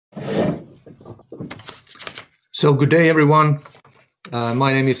So good day, everyone.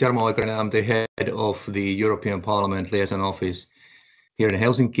 My name is Jarmo Oikainen. I'm the head of the European Parliament Liaison Office here in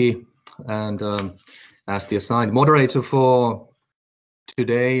Helsinki. And as the assigned moderator for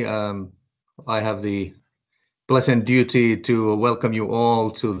today, I have the pleasant duty to welcome you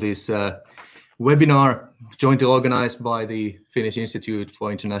all to this webinar jointly organized by the Finnish Institute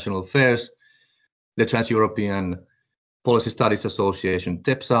for International Affairs, the Trans-European Policy Studies Association,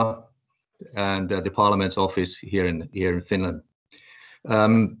 TEPSA, and the Parliament's office here in Finland.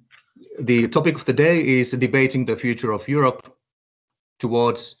 The topic of the day is debating the future of Europe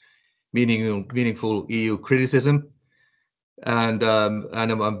towards meaningful EU criticism, and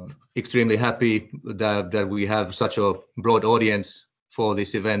I'm extremely happy that we have such a broad audience for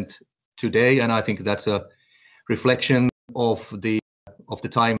this event today, and I think that's a reflection of the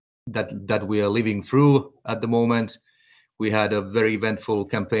time that we are living through at the moment. We had a very eventful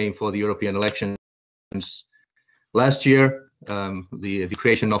campaign for the European elections last year, the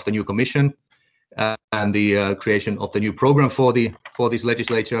creation of the new Commission and the creation of the new program for this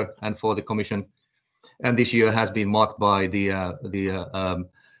legislature and for the Commission. And this year has been marked by the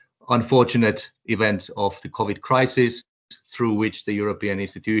unfortunate event of the COVID crisis, through which the European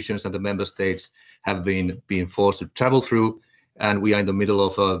institutions and the member states have been forced to travel through. And we are in the middle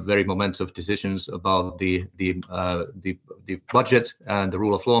of a very momentous decisions about the budget and the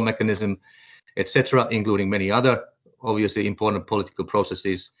rule of law mechanism, etc., including many other obviously important political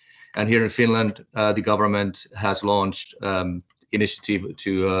processes. And here in Finland, the government has launched initiative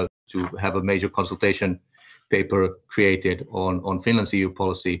to have a major consultation paper created on Finland's EU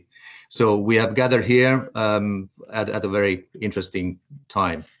policy. So we have gathered here at a very interesting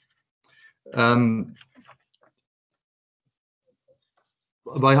time.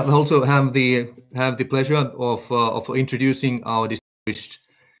 I also have the pleasure of introducing our distinguished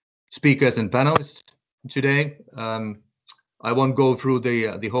speakers and panelists today. I won't go through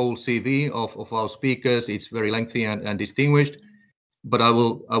the whole CV of our speakers. It's very lengthy and distinguished, but I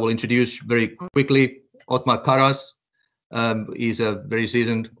will introduce very quickly Othmar Karas. He's a very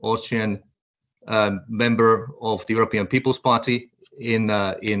seasoned Austrian member of the European People's Party in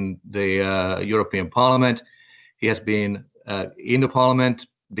the European Parliament. He has been in the Parliament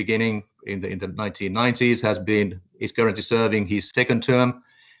beginning in the 1990s, is currently serving his second term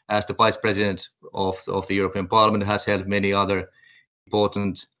as the Vice President of the European Parliament, has held many other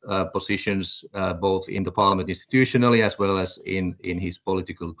important positions both in the Parliament institutionally as well as in his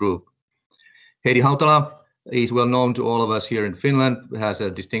political group. Heidi Hautala is well known to all of us here in Finland, has a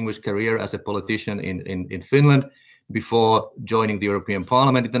distinguished career as a politician in Finland. Before joining the European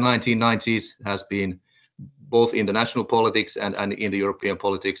Parliament in the 1990s, has been both in the national politics and in the European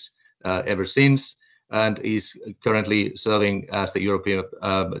politics ever since, and is currently serving as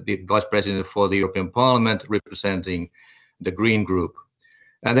the Vice President for the European Parliament, representing the Green Group.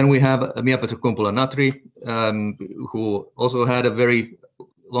 And then we have Miapetra Kumpula-Natri, who also had a very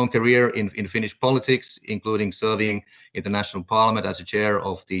long career in Finnish politics, including serving in the National Parliament as a chair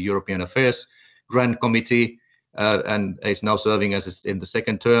of the European Affairs Grand Committee, and is now serving in the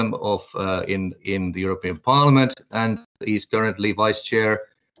second term in the European Parliament, and is currently vice chair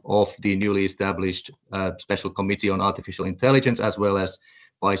of the newly established Special Committee on Artificial Intelligence, as well as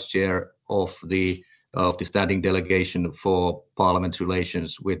vice chair of the Standing Delegation for Parliament's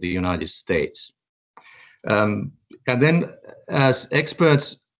relations with the United States. And then, as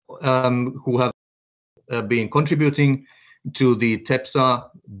experts who have been contributing to the TEPSA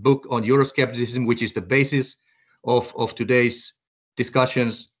book on Euroscepticism, which is the basis of today's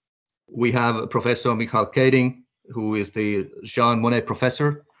discussions, we have Professor Michael Kaeding, who is the Jean Monnet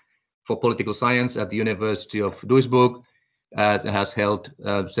Professor for Political Science at the University of Duisburg, has held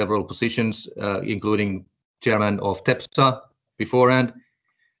several positions, including chairman of TEPSA beforehand.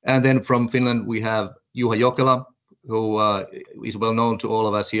 And then from Finland, we have Juha Jokela, who is well known to all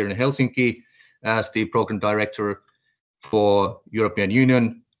of us here in Helsinki as the program director for European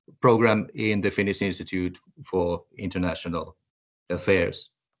Union program in the Finnish Institute for International Affairs.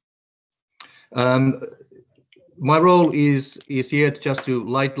 My role is here just to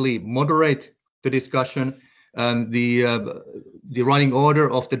lightly moderate the discussion. The running order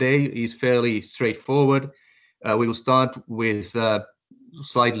of the day is fairly straightforward. We will start with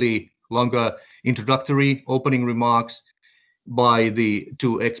slightly longer introductory opening remarks by the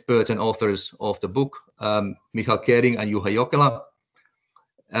two experts and authors of the book, Michael Kaeding and Juha Jokela.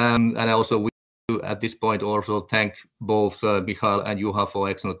 And I also wish to, at this point, also thank both Michael and Juha for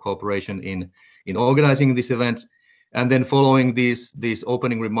excellent cooperation in organizing this event. And then, following these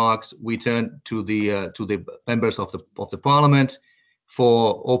opening remarks, we turn to the members of the Parliament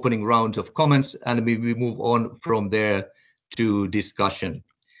for opening rounds of comments, and we move on from there to discussion.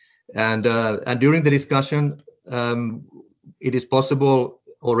 And during the discussion, it is possible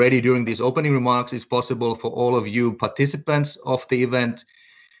already during these opening remarks, it's possible for all of you participants of the event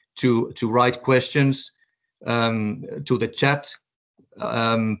to write questions to the chat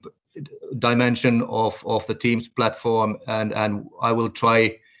dimension of the Teams platform, and I will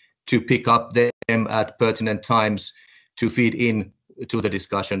try to pick up them at pertinent times to feed in to the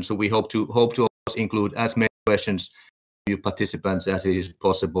discussion. So we hope to include as many questions you participants as it is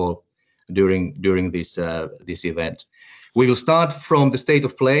possible during this event. We will start from the state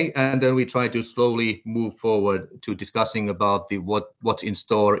of play, and then we try to slowly move forward to discussing about what's in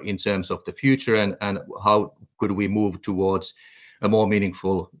store in terms of the future, and how could we move towards a more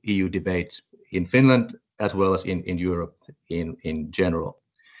meaningful EU debate in Finland as well as in Europe in general.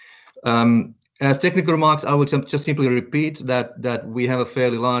 As technical remarks, I would just simply repeat that we have a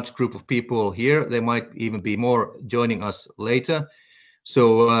fairly large group of people here. There might even be more joining us later.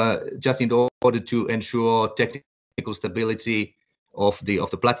 So just in order to ensure technical stability of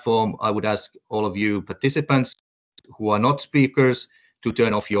the platform, I would ask all of you participants who are not speakers to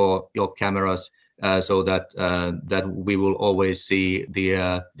turn off your cameras so that we will always see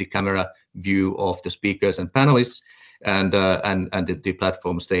the camera view of the speakers and panelists, and the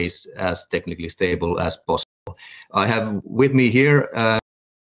platform stays as technically stable as possible. I have with me here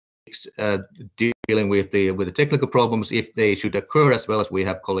dealing with the technical problems if they should occur, as well as we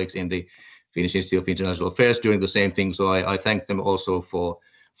have colleagues in the Finnish Institute of International Affairs doing the same thing. So I thank them also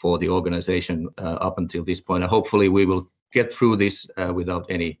for the organization up until this point. And hopefully we will get through this without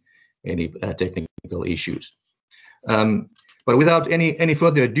any technical issues. But without any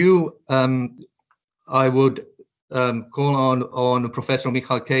further ado, I would call on Professor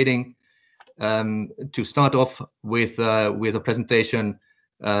Michael Kaeding to start off with a presentation,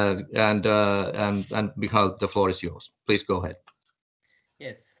 and Michael, the floor is yours. Please go ahead.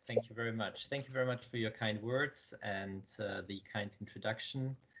 Yes, thank you very much. Thank you very much for your kind words and the kind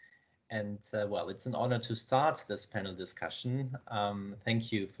introduction. And well, it's an honor to start this panel discussion.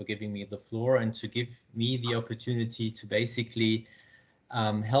 Thank you for giving me the floor and to give me the opportunity to basically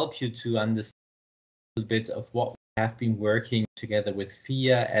help you to understand a little bit of what we have been working together with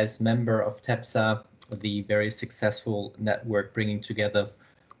FIIA as member of TEPSA, the very successful network bringing together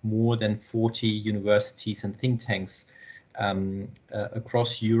more than 40 universities and think tanks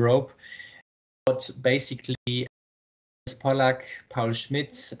across Europe. But basically, Pollak,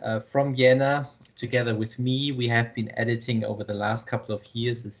 Schmidt from Vienna, together with me, we have been editing over the last couple of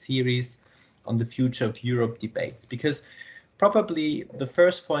years a series on the future of Europe debates, because probably the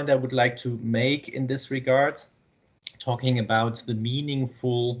first point I would like to make in this regard, talking about the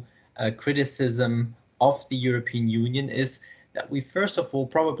meaningful criticism of the European Union, is that we first of all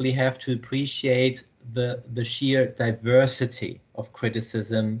probably have to appreciate the sheer diversity of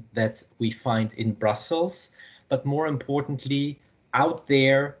criticism that we find in Brussels, but more importantly, out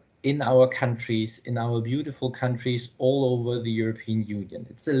there in our countries, in our beautiful countries all over the European Union.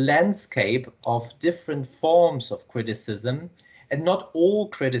 It's a landscape of different forms of criticism, and not all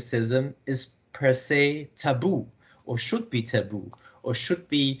criticism is per se taboo, or should be taboo, or should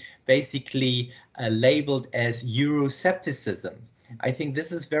be basically labeled as Euroscepticism. I think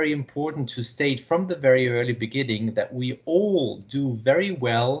this is very important to state from the very early beginning, that we all do very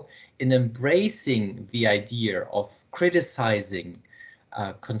well in embracing the idea of criticizing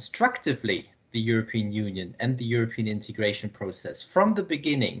constructively the European Union and the European integration process from the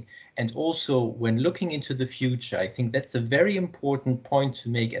beginning, and also when looking into the future. I think that's a very important point to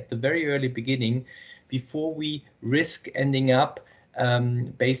make at the very early beginning, before we risk ending up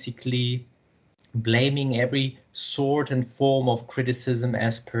basically blaming every sort and form of criticism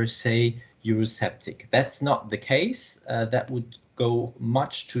as per se Eurosceptic. That's not the case. That would go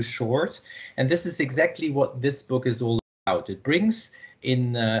much too short. And this is exactly what this book is all about. It brings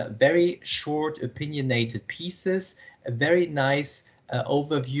in very short opinionated pieces a very nice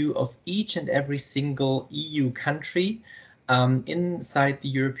overview of each and every single EU country inside the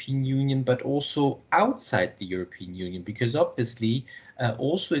European Union, but also outside the European Union, because obviously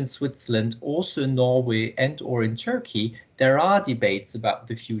also in Switzerland, also in Norway and or in Turkey, there are debates about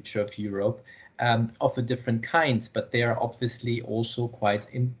the future of Europe of a different kind, but they are obviously also quite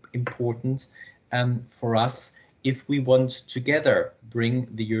important for us if we want together bring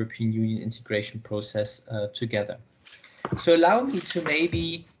the European Union integration process together. So allow me to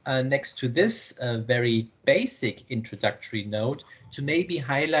maybe, next to this very basic introductory note, to maybe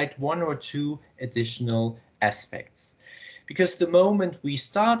highlight one or two additional aspects. Because the moment we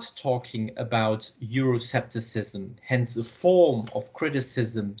start talking about Euroscepticism, hence a form of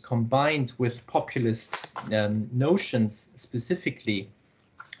criticism combined with populist notions specifically,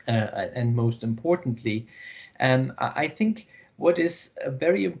 and most importantly, I think what is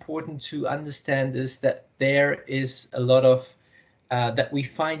very important to understand is that there is a lot of, that we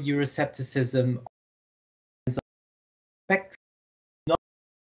find Euroscepticism spectrum, not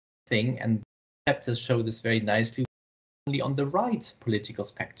thing, and chapters show this very nicely, only on the right political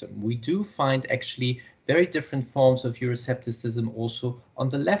spectrum. We do find actually very different forms of Euroscepticism also on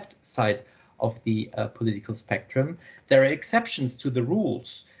the left side of the political spectrum. There are exceptions to the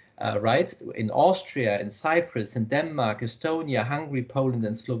rules. Right? In Austria, in Cyprus, in Denmark, Estonia, Hungary, Poland,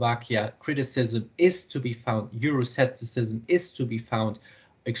 and Slovakia, criticism is to be found, Euroscepticism is to be found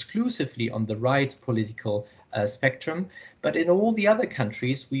exclusively on the right political spectrum. But in all the other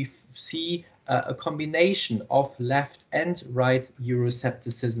countries, we see a combination of left and right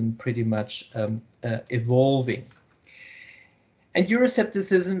Euroscepticism pretty much evolving. And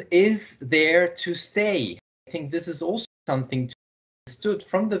Euroscepticism is there to stay. I think this is also something to understood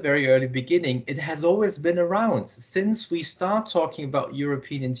from the very early beginning. It has always been around. Since we start talking about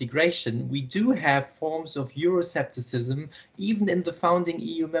European integration, we do have forms of Euroscepticism even in the founding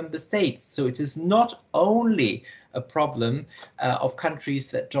EU member states. So it is not only a problem of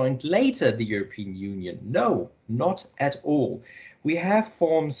countries that joined later the European Union. No, not at all. We have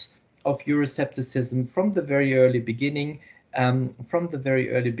forms of Euroscepticism from the very early beginning,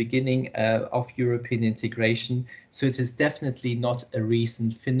 of European integration. So it is definitely not a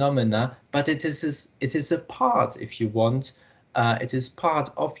recent phenomena, but it is a part, if you want, it is part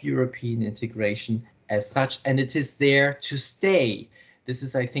of European integration as such, and it is there to stay. This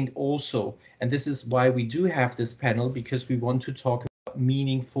is, I think, also, and this is why we do have this panel, because we want to talk about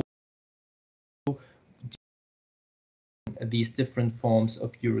meaningful these different forms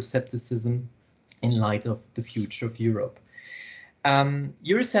of Euroscepticism in light of the future of Europe.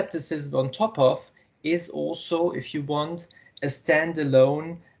 Euroscepticism on top of is also, if you want, a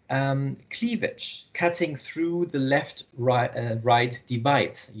standalone cleavage, cutting through the left-right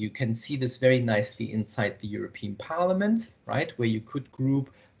divide. You can see this very nicely inside the European Parliament, right, where you could group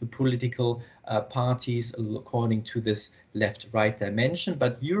the political parties according to this left-right dimension.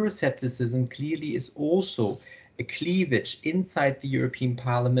 But Euroscepticism clearly is also a cleavage inside the European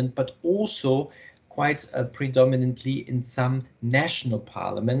Parliament, but also quite predominantly in some national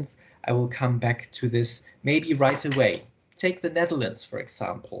parliaments. I will come back to this maybe right away. Take the Netherlands, for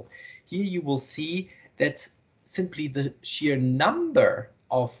example. Here you will see that simply the sheer number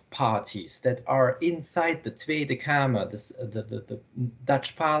of parties that are inside the Tweede Kamer, the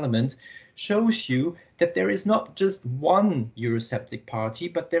Dutch parliament, shows you that there is not just one Eurosceptic party,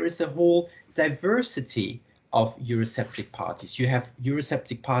 but there is a whole diversity of Eurosceptic parties. You have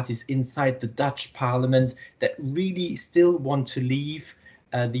Eurosceptic parties inside the Dutch parliament that really still want to leave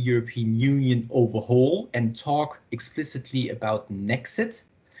the European Union overhaul and talk explicitly about Nexit.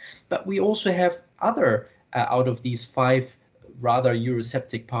 But we also have other out of these 5 rather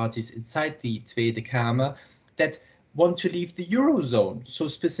Eurosceptic parties inside the Tweede Kamer that want to leave the Eurozone, so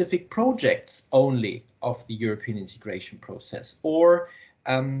specific projects only of the European integration process, or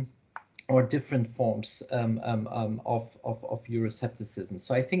different forms of Euroscepticism.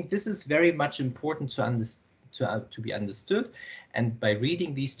 So I think this is very much important to be understood. And by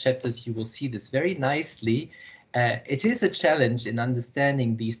reading these chapters, you will see this very nicely. It is a challenge in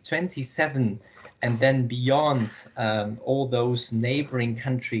understanding these 27 and then beyond all those neighboring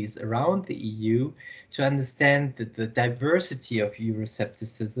countries around the EU to understand the diversity of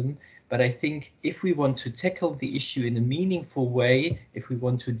Euroscepticism. But I think if we want to tackle the issue in a meaningful way, if we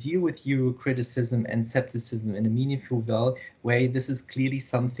want to deal with Eurocriticism and scepticism in a meaningful way, this is clearly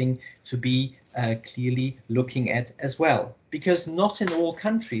something to be clearly looking at as well. Because not in all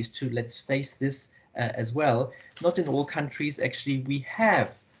countries, let's face this as well, not in all countries actually we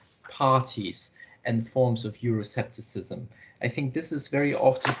have parties and forms of Euroscepticism. I think this is very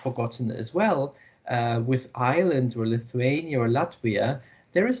often forgotten as well. With Ireland or Lithuania or Latvia,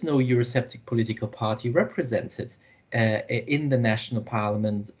 there is no Eurosceptic political party represented in the national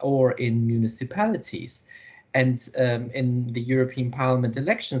parliament or in municipalities. And in the European Parliament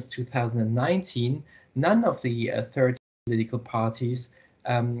elections 2019, none of the 30 political parties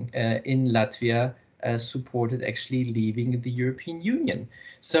in Latvia supported actually leaving the European Union.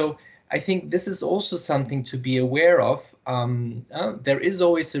 So I think this is also something to be aware of. There is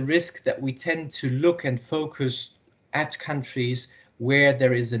always a risk that we tend to look and focus at countries where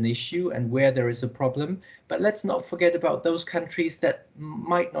there is an issue and where there is a problem. But let's not forget about those countries that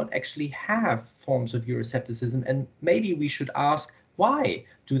might not actually have forms of Euroscepticism, and maybe we should ask, why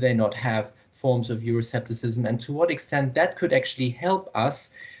do they not have forms of Euroscepticism, and to what extent that could actually help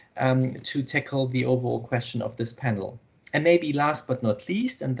us to tackle the overall question of this panel. And maybe last but not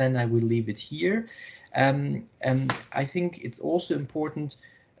least, and then I will leave it here, I think it's also important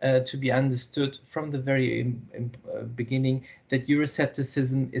to be understood from the very beginning that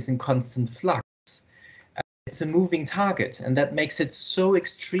Euroscepticism is in constant flux. It's a moving target, and that makes it so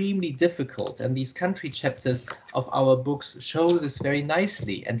extremely difficult. And these country chapters of our books show this very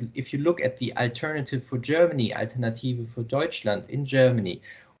nicely. And if you look at the Alternative for Germany, Alternative für Deutschland in Germany,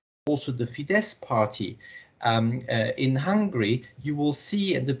 also the Fidesz party in Hungary, you will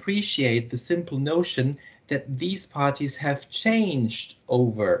see and appreciate the simple notion that these parties have changed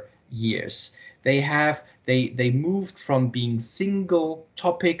over years. They moved from being single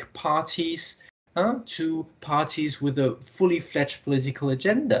topic parties to parties with a fully fledged political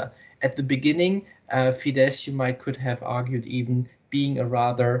agenda. At the beginning, Fidesz, you could have argued, even being a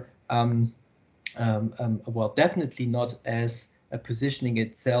rather, well, definitely not as positioning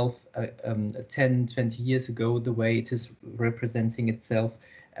itself 10, 20 years ago the way it is representing itself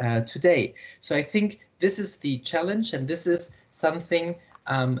today. So I think this is the challenge, and this is something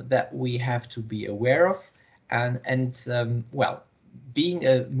that we have to be aware of. And well, being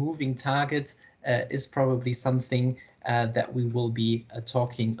a moving target is probably something that we will be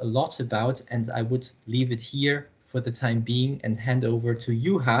talking a lot about, and I would leave it here for the time being and hand over to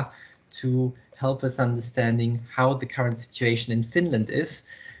Juha to help us understanding how the current situation in Finland is,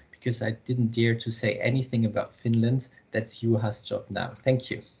 because I didn't dare to say anything about Finland. That's Juha's job now. Thank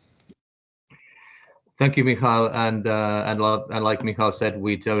you. Thank you, Michael. And like Michael said,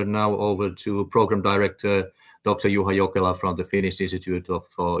 we turn now over to Program Director Dr. Juha Jokela from the Finnish Institute of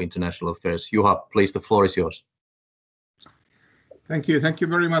International Affairs. Juha, please, the floor is yours. Thank you. Thank you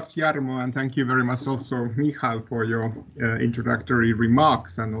very much, Jarmo, and thank you very much also, Michael, for your introductory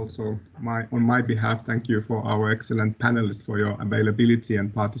remarks. And also on my behalf, thank you for our excellent panelists for your availability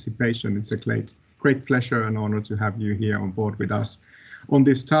and participation. It's a great pleasure and honor to have you here on board with us on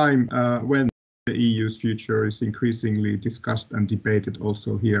this time when the EU's future is increasingly discussed and debated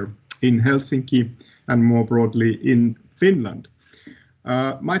also here in Helsinki and more broadly in Finland.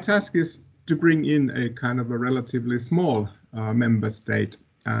 My task is to bring in a kind of a relatively small member state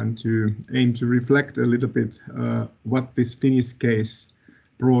and to aim to reflect a little bit what this Finnish case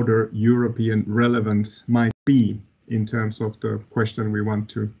broader European relevance might be in terms of the question we want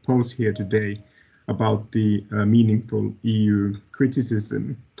to pose here today about the meaningful EU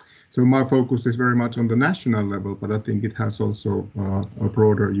criticism. So my focus is very much on the national level, but I think it has also a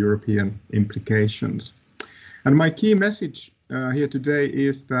broader European implications. And my key message here today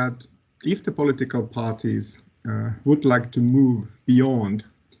is that if the political parties would like to move beyond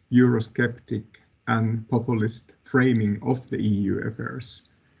Eurosceptic and populist framing of the EU affairs,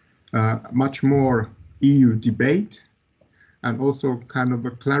 much more EU debate and also kind of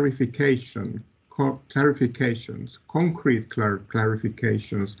a concrete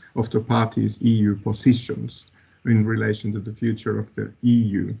clarifications of the parties' EU positions in relation to the future of the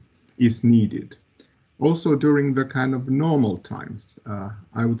EU is needed. Also during the kind of normal times,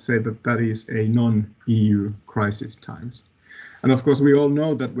 I would say that is a non-EU crisis times. And of course, we all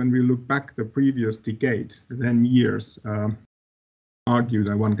know that when we look back the previous decade, 10 years,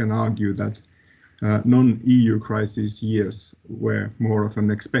 one can argue that non-EU crisis years were more of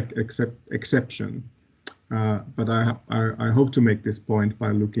an exception. But I hope to make this point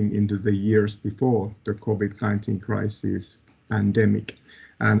by looking into the years before the COVID-19 crisis pandemic,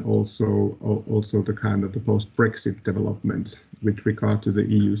 and also the kind of the post-Brexit developments with regard to the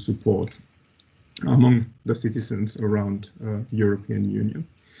EU support among the citizens around European Union.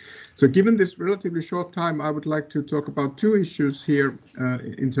 So given this relatively short time, I would like to talk about two issues here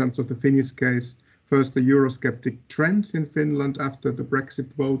in terms of the Finnish case. First, the Eurosceptic trends in Finland after the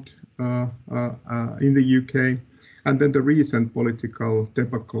Brexit vote in the UK, and then the recent political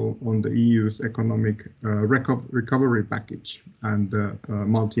debacle on the EU's economic recovery package and the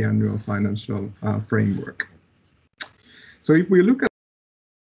multi-annual financial framework. So if we look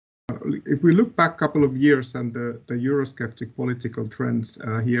back a couple of years and the Eurosceptic political trends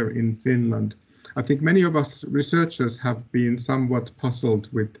here in Finland, I think many of us researchers have been somewhat puzzled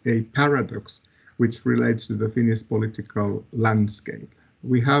with a paradox which relates to the Finnish political landscape.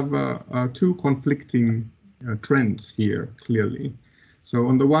 We have two conflicting trends here, clearly. So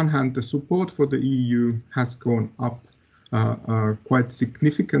on the one hand, the support for the EU has gone up quite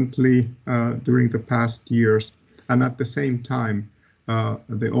significantly during the past years, and at the same time,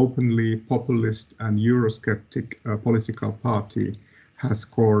 the openly populist and Eurosceptic political party has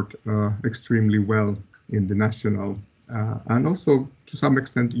scored extremely well in the national and also to some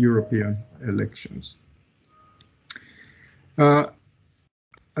extent European elections.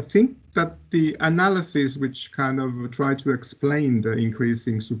 I think that the analysis which kind of try to explain the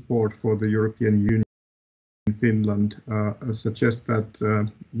increasing support for the European Union in Finland suggests that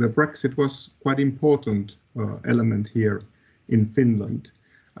the Brexit was quite important element here in Finland.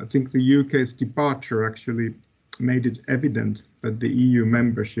 I think the UK's departure actually made it evident that the EU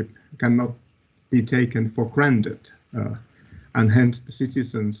membership cannot be taken for granted, and hence the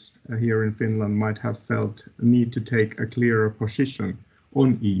citizens here in Finland might have felt a need to take a clearer position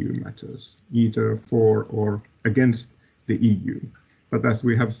on EU matters, either for or against the EU. But as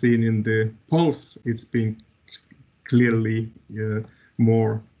we have seen in the polls, it's been clearly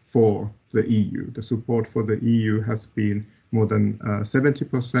more for the EU. The support for the EU has been more than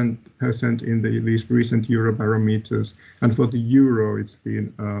 70% in these recent Eurobarometers, and for the euro it's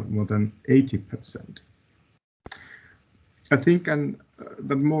been more than 80%. I think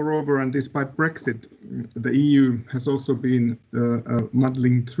that moreover, and despite Brexit, the EU has also been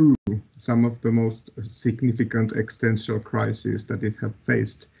muddling through some of the most significant existential crises that it has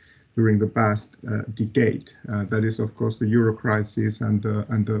faced during the past decade. That is, of course, the euro crisis and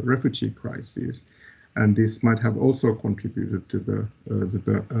the refugee crisis. And this might have also contributed to the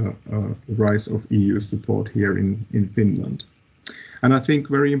rise of EU support here in Finland. And I think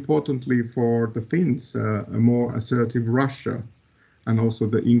very importantly for the Finns, a more assertive Russia and also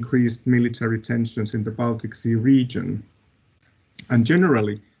the increased military tensions in the Baltic Sea region and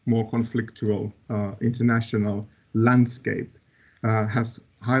generally more conflictual international landscape has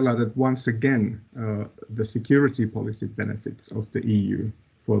highlighted once again the security policy benefits of the EU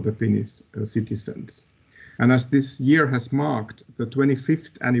for the Finnish citizens. And as this year has marked the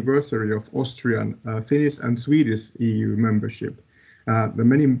 25th anniversary of Austrian, Finnish and Swedish EU membership, the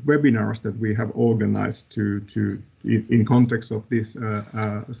many webinars that we have organized in context of this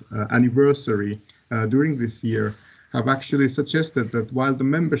anniversary during this year have actually suggested that while the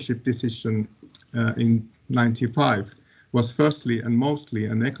membership decision in '95 was firstly and mostly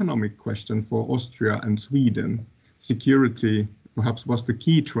an economic question for Austria and Sweden, security perhaps was the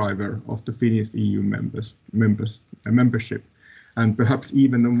key driver of the Finnish EU membership, and perhaps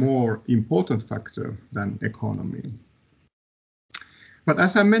even a more important factor than economy. But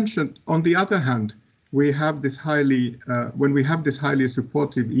as I mentioned, on the other hand, we have this when we have this highly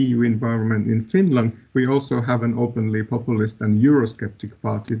supportive EU environment in Finland, we also have an openly populist and Eurosceptic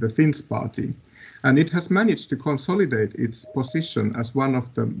party, the Finns party. And it has managed to consolidate its position as one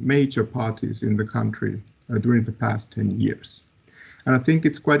of the major parties in the country during the past 10 years. And I think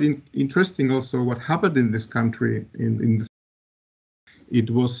it's quite interesting also what happened in this country. It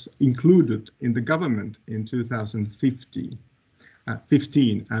was included in the government in 2015.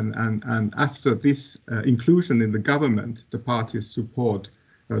 And after this inclusion in the government, the party's support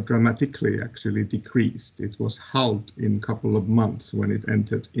dramatically actually decreased. It was halved in a couple of months when it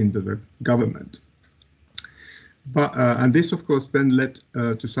entered into the government. And this, of course, then led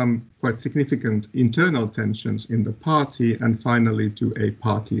to some quite significant internal tensions in the party and finally to a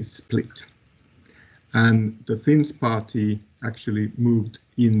party split. And the Finns party actually moved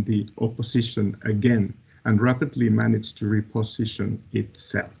in the opposition again and rapidly managed to reposition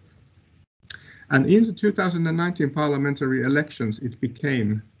itself. And in the 2019 parliamentary elections, it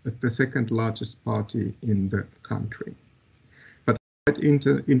became the second largest party in the country. But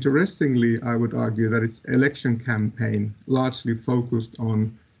interestingly, I would argue that its election campaign largely focused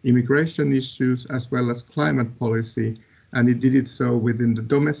on immigration issues as well as climate policy, and it did it so within the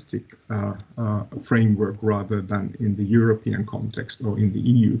domestic framework rather than in the European context or in the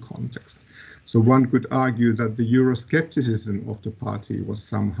EU context. So one could argue that the Euroscepticism of the party was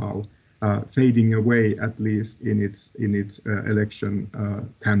somehow fading away, at least in its election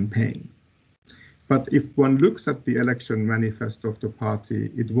campaign. But if one looks at the election manifesto of the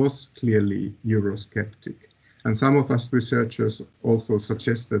party, it was clearly Eurosceptic. And some of us researchers also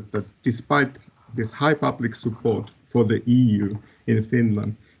suggested that despite this high public support for the EU in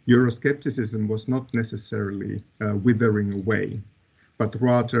Finland, Euroscepticism was not necessarily withering away, but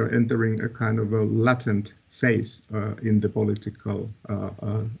rather entering a kind of a latent phase in the political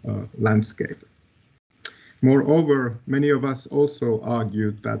landscape. Moreover, many of us also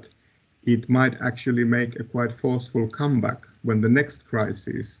argued that it might actually make a quite forceful comeback when the next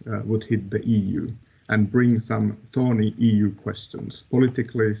crisis would hit the EU and bring some thorny EU questions,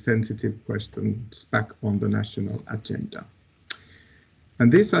 politically sensitive questions, back on the national agenda.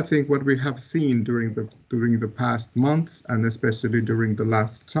 And this, I think, what we have seen during the past months, and especially during the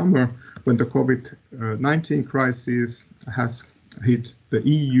last summer, when the COVID-19 crisis has hit the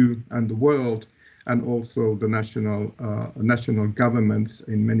EU and the world, and also the national governments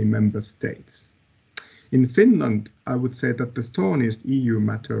in many member states. In Finland, I would say that the thorniest EU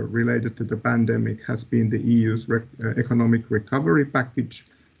matter related to the pandemic has been the EU's economic recovery package,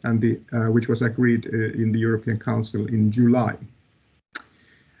 and which was agreed in the European Council in July.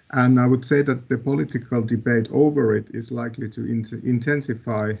 And I would say that the political debate over it is likely to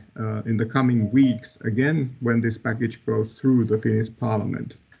intensify in the coming weeks again when this package goes through the Finnish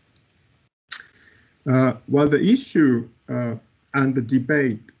parliament. While the issue and the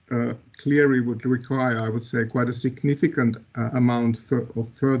debate clearly would require, I would say, quite a significant amount of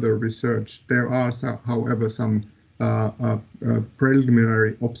further research, there are, however, some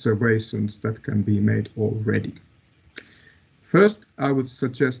preliminary observations that can be made already. First, I would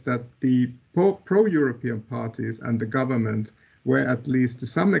suggest that the pro-European parties and the government were at least to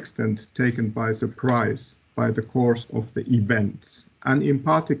some extent taken by surprise by the course of the events, and in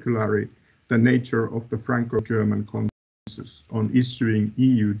particular the nature of the Franco-German consensus on issuing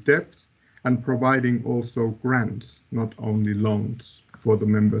EU debt and providing also grants, not only loans, for the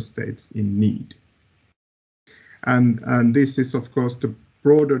member states in need. And this is, of course, the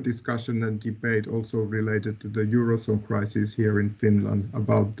broader discussion and debate also related to the Eurozone crisis here in Finland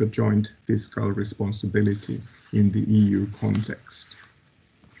about the joint fiscal responsibility in the EU context.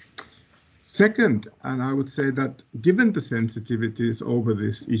 Second, and I would say that given the sensitivities over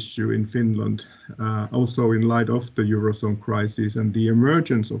this issue in Finland, also in light of the Eurozone crisis and the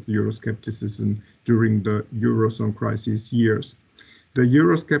emergence of Euroscepticism during the Eurozone crisis years, the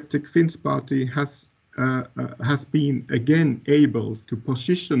Eurosceptic Finns party has been again able to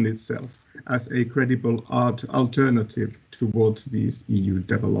position itself as a credible alternative towards these EU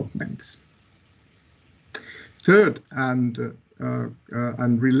developments. Third, and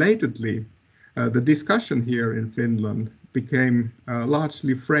relatedly, the discussion here in Finland became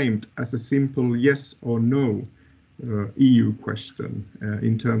largely framed as a simple yes or no EU question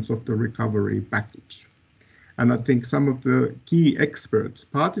in terms of the recovery package. And I think some of the key experts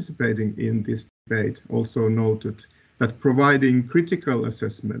participating in this debate also noted that providing critical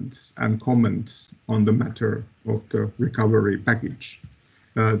assessments and comments on the matter of the recovery package,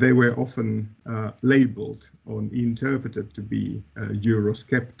 they were often labeled or interpreted to be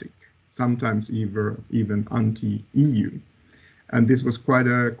Eurosceptic, sometimes even anti-EU. And this was quite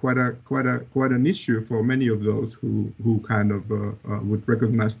an issue for many of those who kind of would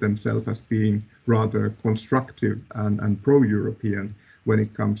recognize themselves as being rather constructive and pro-European when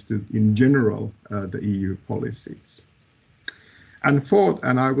it comes to, in general, the EU policies. And fourth,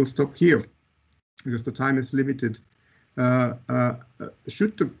 and I will stop here because the time is limited, I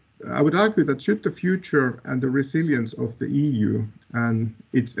would argue that should the future and the resilience of the EU and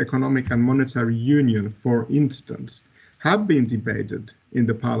its economic and monetary union, for instance, have been debated in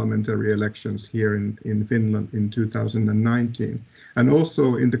the parliamentary elections here in Finland in 2019, and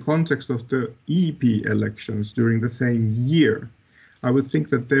also in the context of the EP elections during the same year, I would think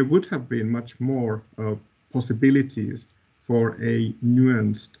that there would have been much more possibilities for a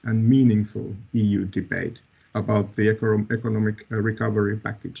nuanced and meaningful EU debate about the economic recovery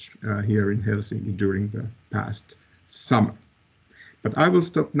package here in Helsinki during the past summer. But I will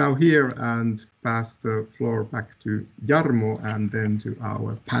stop now here and pass the floor back to Jarmo and then to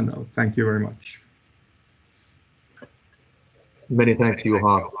our panel. Thank you very much. Many thanks,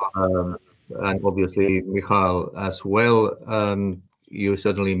 Juha, and obviously Michael as well. You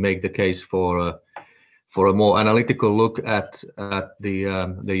certainly make the case for a more analytical look at the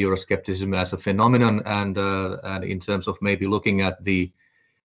Euroscepticism as a phenomenon, and in terms of maybe looking at the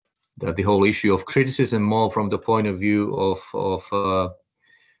whole issue of criticism more from the point of view of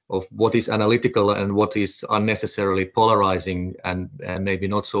what is analytical and what is unnecessarily polarizing and maybe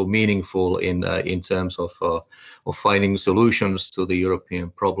not so meaningful in terms of finding solutions to the European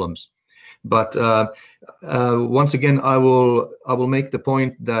problems. But once again, I will make the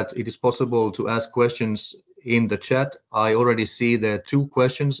point that it is possible to ask questions in the chat. I already see there are 2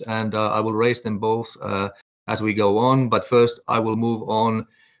 questions, and I will raise them both as we go on. But first, I will move on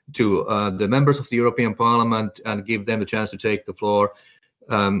to the members of the European Parliament and give them the chance to take the floor.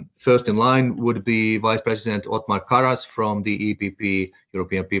 First in line would be Vice President Othmar Karas from the EPP,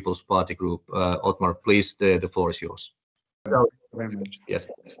 European People's Party Group. Othmar, please, the floor is yours. Very much. Yes.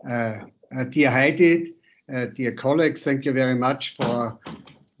 Dear Heidi, dear colleagues, thank you very much for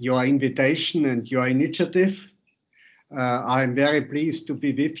your invitation and your initiative. I'm very pleased to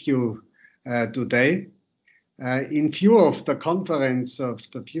be with you today. in view of the conference of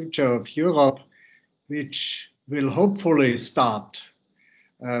the future of Europe, which will hopefully start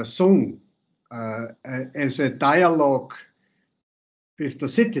soon as a dialogue with the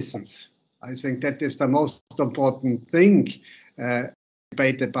citizens. I think that is the most important thing.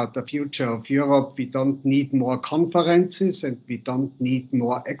 Debate about the future of Europe. We don't need more conferences and we don't need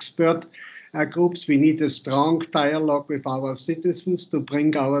more expert groups. We need a strong dialogue with our citizens to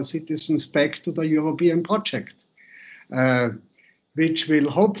bring our citizens back to the European project, which will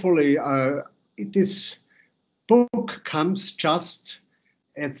hopefully, this book comes just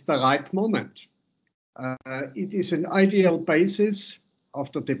at the right moment. It is an ideal basis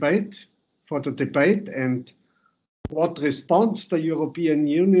of the debate, for the debate, and what response the European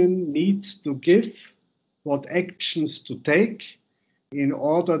Union needs to give, what actions to take in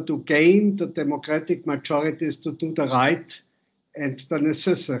order to gain the democratic majorities to do the right and the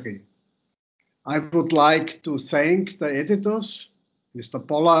necessary. I would like to thank the editors, Mr.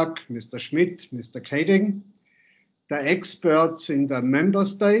 Pollak, Mr. Schmidt, Mr. Kaeding, the experts in the member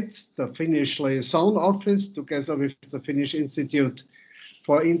states, the Finnish liaison office, together with the Finnish Institute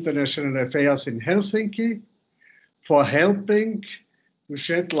for International Affairs in Helsinki, for helping to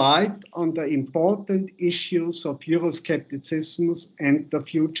shed light on the important issues of Euroscepticism and the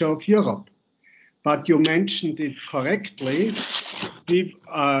future of Europe. But you mentioned it correctly. We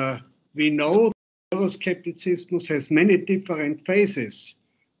know Euroscepticism has many different phases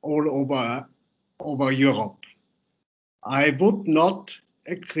all over Europe. I would not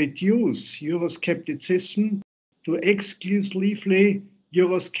reduce Euroscepticism to exclusively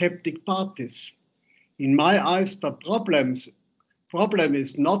Eurosceptic parties. In my eyes, the problem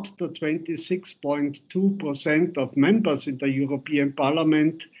is not the 26.2% of members in the European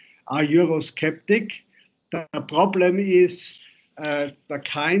Parliament are Eurosceptic. The problem is the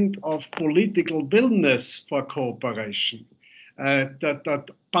kind of political willingness for cooperation, the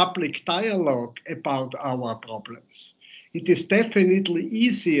public dialogue about our problems. It is definitely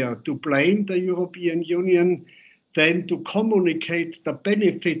easier to blame the European Union than to communicate the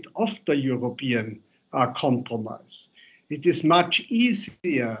benefit of the European compromise. It is much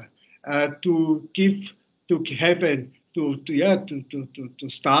easier to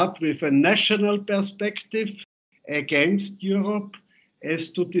start with a national perspective against Europe as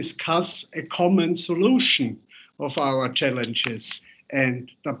to discuss a common solution of our challenges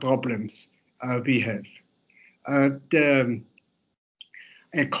and the problems we have.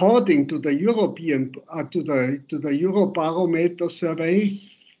 According to the Eurobarometer survey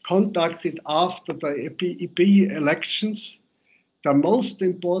conducted after the EP elections, the most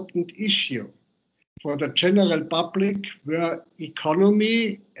important issue for the general public were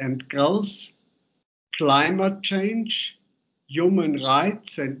economy and growth, climate change, human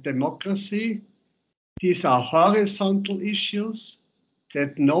rights and democracy. These are horizontal issues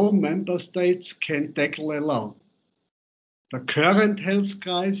that no member states can tackle alone. The current health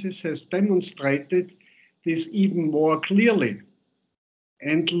crisis has demonstrated this even more clearly.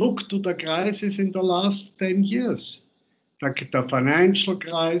 And look to the crisis in the last 10 years. The financial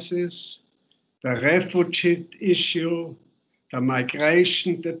crisis, the refugee issue, the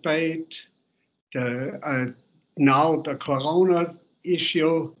migration debate, now the corona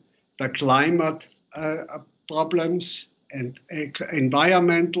issue, the climate problems and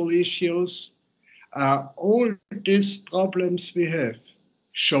environmental issues. All these problems we have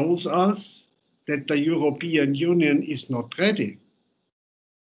shows us that the European Union is not ready.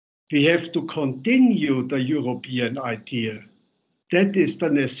 We have to continue the European idea. That is the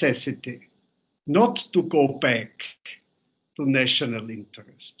necessity, not to go back to national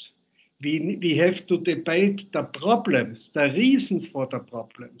interests. We have to debate the problems, the reasons for the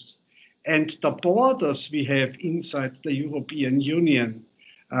problems, and the borders we have inside the European Union,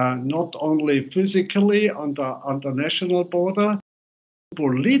 not only physically on the national border,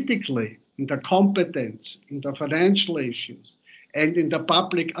 politically, in the competence, in the financial issues, and in the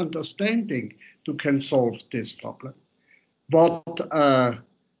public understanding to can solve this problem. What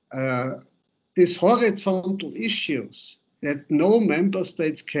these horizontal issues that no member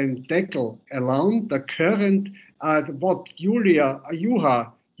states can tackle alone, the current, what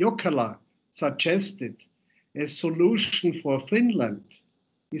Juha Jokela suggested, a solution for Finland,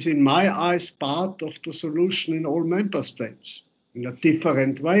 is in my eyes part of the solution in all member states in a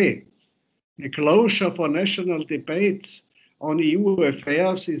different way. The closure for national debates on EU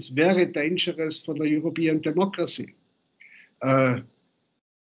affairs is very dangerous for the European democracy.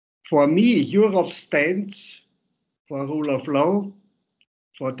 For me, Europe stands for rule of law,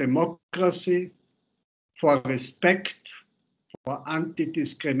 for democracy, for respect, for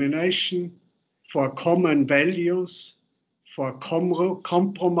anti-discrimination, for common values, for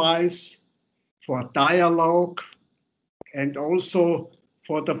compromise, for dialogue, and also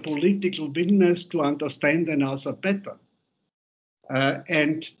for the political willingness to understand another better,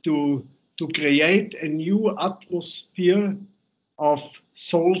 and to create a new atmosphere of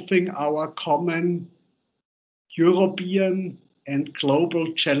solving our common European and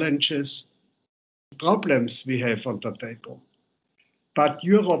global challenges, problems we have on the table. But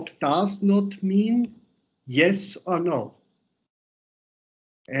Europe does not mean yes or no.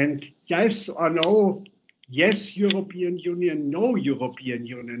 And yes or no, yes European Union, no European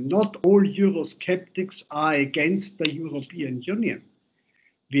Union. Not all Eurosceptics are against the European Union.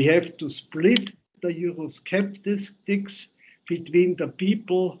 We have to split the Eurosceptics between the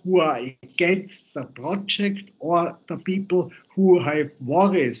people who are against the project or the people who have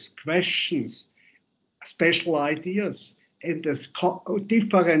worries, questions, special ideas, and a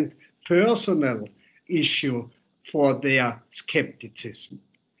different personal issue for their skepticism.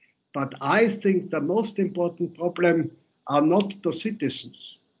 But I think the most important problem are not the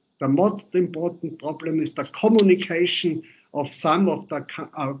citizens. The most important problem is the communication of some of the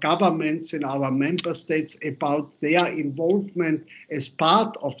governments in our member states about their involvement as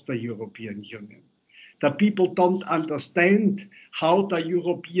part of the European Union. The people don't understand how the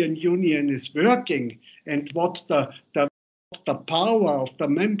European Union is working and what the power of the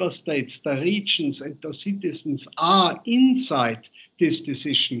member states, the regions and the citizens are inside this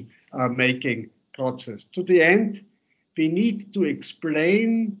decision-making process. To the end, we need to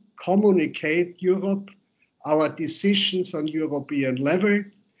explain, communicate Europe, our decisions on European level.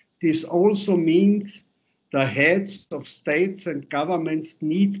 This also means the heads of states and governments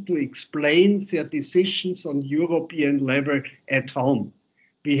need to explain their decisions on European level at home.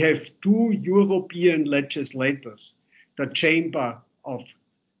 We have two European legislators, the Chamber of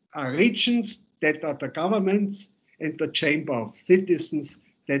Regions, that are the governments, and the Chamber of Citizens,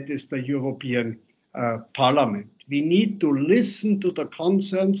 that is the European Parliament. We need to listen to the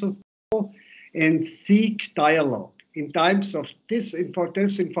concerns of people and seek dialogue. In times of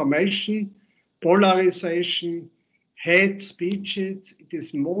disinformation, polarization, hate speeches, it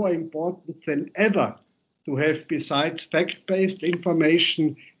is more important than ever to have, besides fact-based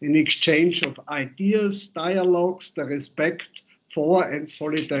information, an exchange of ideas, dialogues, the respect for and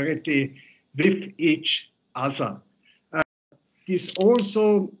solidarity with each other. This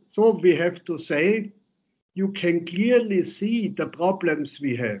also, so we have to say, you can clearly see the problems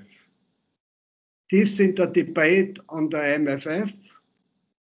we have. This in the debate on the MFF,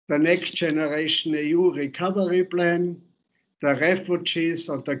 the Next Generation EU Recovery Plan, the refugees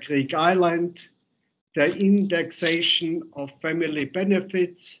on the Greek island, the indexation of family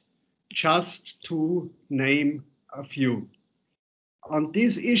benefits, just to name a few. On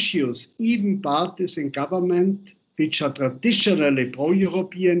these issues, even parties in government which are traditionally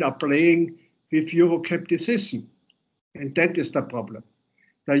pro-European are playing with Euroscepticism. And that is the problem.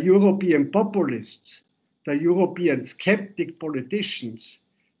 The European populists, the European skeptic politicians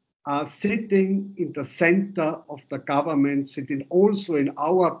are sitting in the center of the government, sitting also in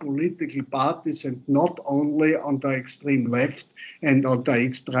our political parties and not only on the extreme left and on the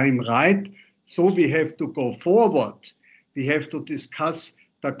extreme right. So we have to go forward. We have to discuss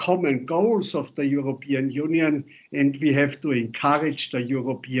the common goals of the European Union, and we have to encourage the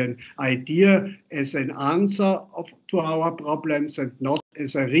European idea as an answer to our problems and not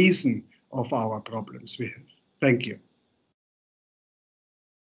as a reason of our problems we have. Thank you.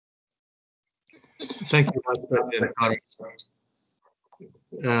 Thank you, Vice President.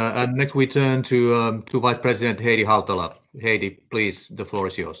 And next we turn to Vice President Heidi Hautala. Heidi, please, the floor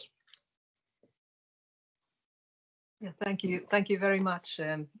is yours. Yeah, thank you very much.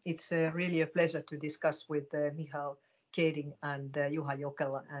 It's really a pleasure to discuss with Michael Kaeding and Juha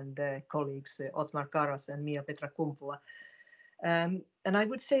Jokela and colleagues Otmar Karas and Mia-Petra Kumpula. And I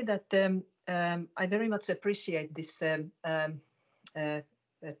would say that I very much appreciate this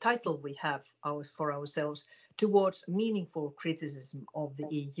title we have for ourselves, Towards Meaningful Criticism of the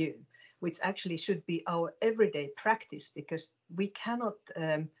EU, which actually should be our everyday practice, because we cannot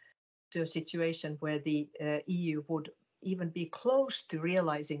to a situation where the EU would even be close to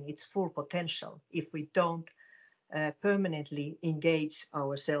realizing its full potential if we don't permanently engage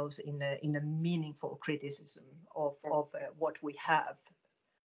ourselves in a meaningful criticism of what we have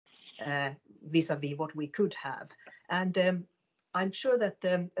vis-a-vis what we could have. And I'm sure that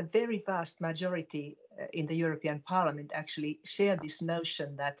a very vast majority in the European Parliament actually share this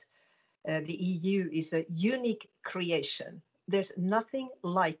notion that the EU is a unique creation. There's nothing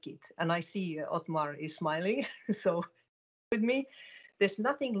like it. And I see Otmar is smiling, so with me, there's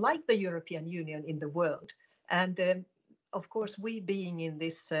nothing like the European Union in the world. And of course, we being in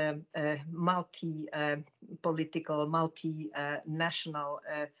this multi-political, multi-national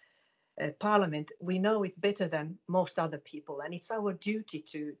parliament, we know it better than most other people. And it's our duty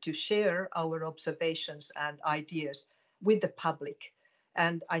to share our observations and ideas with the public.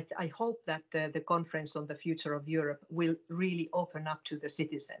 And I hope that the conference on the future of Europe will really open up to the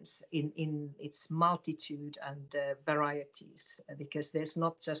citizens in its multitude and varieties, because there's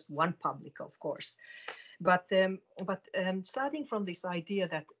not just one public, of course. But starting from this idea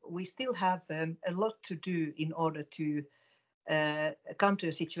that we still have a lot to do in order to come to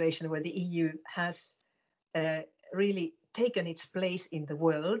a situation where the EU has really taken its place in the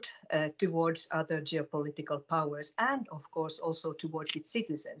world towards other geopolitical powers, and of course also towards its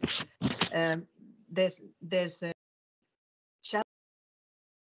citizens. There's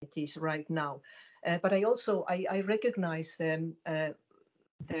challenges right now, but I also I recognize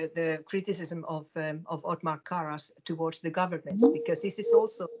the criticism of Othmar Karas towards the governments, because this is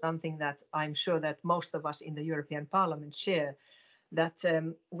also something that I'm sure that most of us in the European Parliament share, that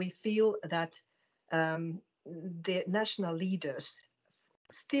we feel that the national leaders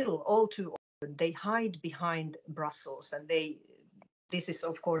still all too often, they hide behind Brussels, and this is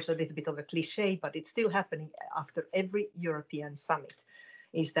of course a little bit of a cliche, but it's still happening after every European summit,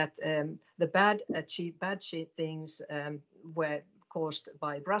 is that the bad things were caused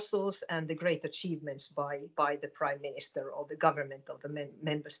by Brussels, and the great achievements by the Prime Minister or the government of the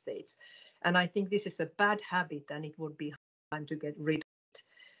member states. And I think this is a bad habit, and it would be time to get rid of it,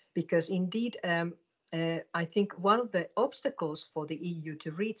 because indeed I think one of the obstacles for the EU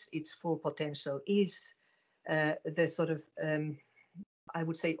to reach its full potential is the sort of, I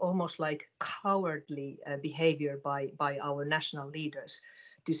would say, almost like cowardly behavior by our national leaders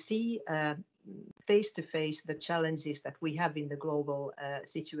to see face to face the challenges that we have in the global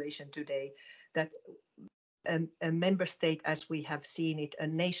situation today, that a member state, as we have seen it, a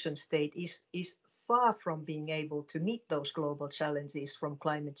nation state, is far from being able to meet those global challenges, from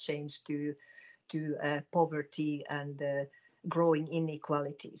climate change to poverty and growing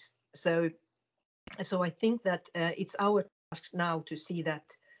inequalities. So I think that it's our task now to see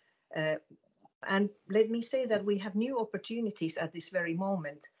that, and let me say that we have new opportunities at this very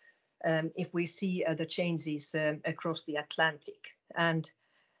moment if we see the changes across the Atlantic. And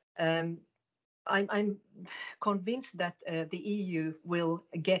I'm convinced that the EU will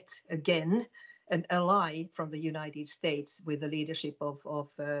get again an ally from the United States with the leadership of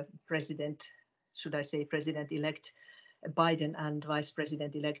President, should I say President-elect Biden and Vice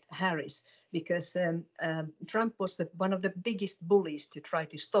President-elect Harris, because Trump was one of the biggest bullies to try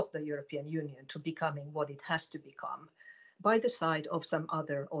to stop the European Union to becoming what it has to become, by the side of some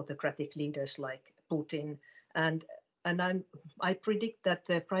other autocratic leaders like Putin. And I predict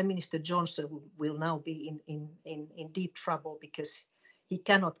that Prime Minister Johnson will now be in deep trouble, because he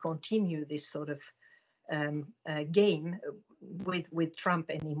cannot continue this sort of game with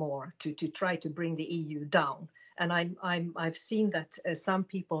Trump anymore to try to bring the EU down. And I've seen that some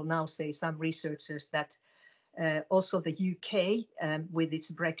people now say, some researchers, that also the UK with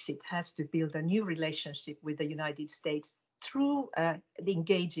its Brexit has to build a new relationship with the United States through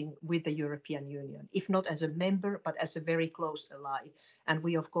engaging with the European Union, if not as a member, but as a very close ally. And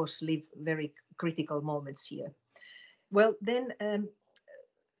we, of course, live very critical moments here. Well, then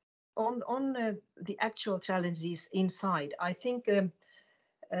on the actual challenges inside, I think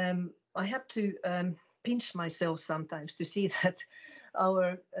I have to pinch myself sometimes to see that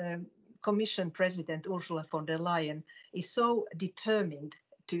our Commission President, Ursula von der Leyen, is so determined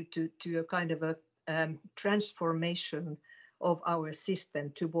to a kind of a transformation of our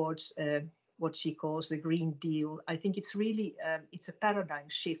system towards what she calls the Green Deal. I think it's really, it's a paradigm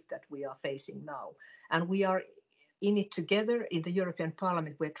shift that we are facing now. And we are in it together in the European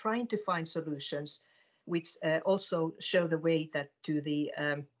Parliament. We're trying to find solutions which also show the way that to the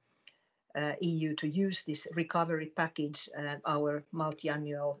EU to use this recovery package, our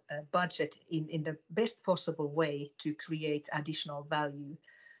multi-annual budget, in the best possible way to create additional value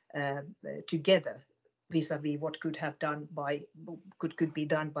together, vis-a-vis what could be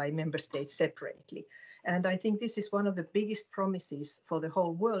done by member states separately. And I think this is one of the biggest promises for the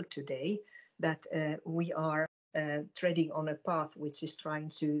whole world today, that we are treading on a path which is trying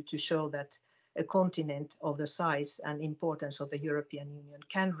to show that a continent of the size and importance of the European Union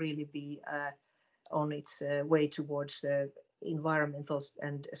can really be on its way towards environmental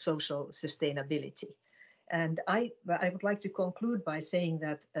and social sustainability. And I would like to conclude by saying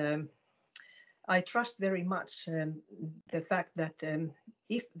that I trust very much the fact that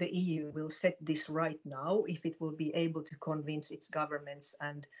if the EU will set this right now, if it will be able to convince its governments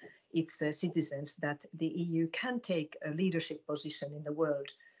and its citizens that the EU can take a leadership position in the world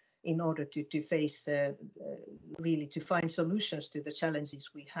in order to face, really to find solutions to the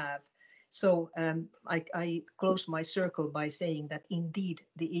challenges we have. So I close my circle by saying that indeed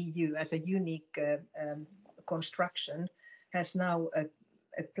the EU as a unique construction has now a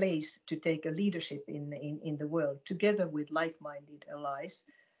place to take a leadership in the world together with like-minded allies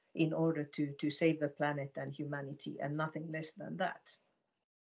in order to save the planet and humanity, and nothing less than that.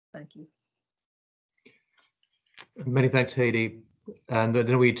 Thank you. Many thanks, Heidi. And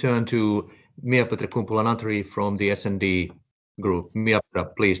then we turn to Mia-Petra Kumpula-Natri from the S&D group.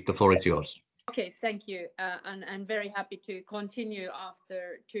 Mia-Petra, please, the floor is yours. Okay, thank you. And very happy to continue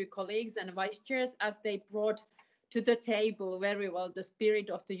after two colleagues and vice chairs as they brought to the table very well the spirit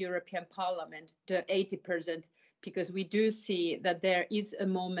of the European Parliament, the 80%, because we do see that there is a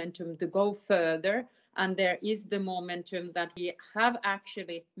momentum to go further, and there is the momentum that we have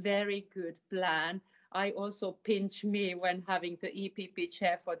actually very good plan. I also pinch me when having the EPP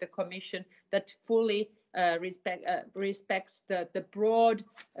chair for the Commission that fully respects the broad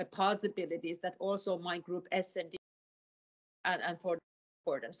possibilities that also my group S&D and thought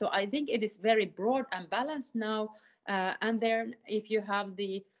important. So I think it is very broad and balanced now. And then if you have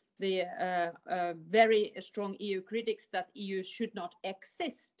the very strong EU critics that EU should not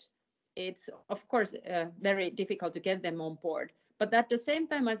exist, it's of course very difficult to get them on board. But at the same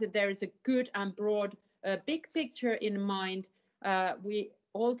time, I said there is a good and broad big picture in mind. We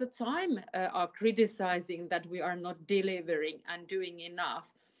all the time are criticizing that we are not delivering and doing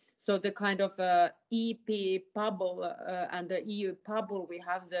enough. So the kind of EP bubble and the EU bubble, we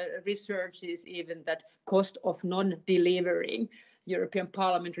have the researches even that cost of non-delivering. European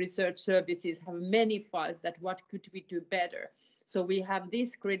Parliament research services have many files that what could we do better. So we have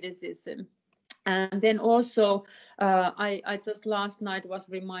this criticism. And then also, I just last night was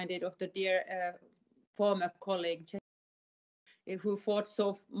reminded of the dear former colleague who fought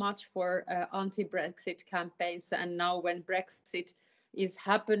so much for anti-Brexit campaigns. And now when Brexit is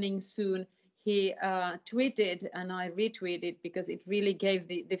happening soon, he tweeted, and I retweeted because it really gave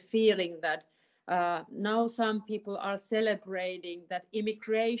the feeling that now some people are celebrating that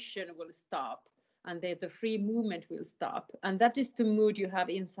immigration will stop and that the free movement will stop. And that is the mood you have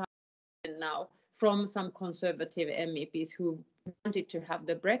inside now from some conservative MEPs who wanted to have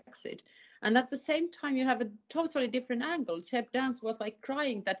the Brexit. And at the same time, you have a totally different angle. Jeb Dance was like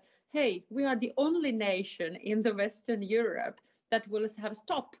crying that, hey, we are the only nation in the Western Europe that will have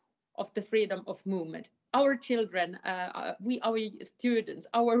stop of the freedom of movement. Our children, our students,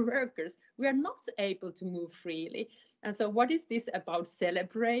 our workers, we are not able to move freely. And so what is this about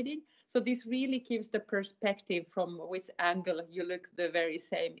celebrating? So this really gives the perspective from which angle you look the very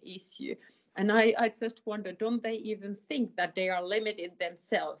same issue. And I just wonder, don't they even think that they are limiting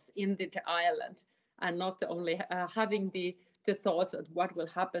themselves in the island and not only having the thoughts of what will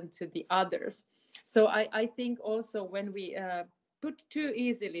happen to the others? So I think also when we put too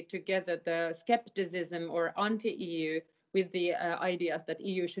easily together the skepticism or anti-EU with the ideas that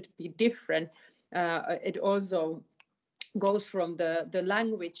EU should be different, it also goes from the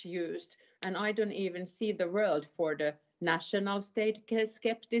language used. And I don't even see the world for the national state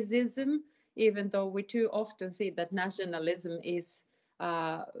skepticism, even though we too often see that nationalism is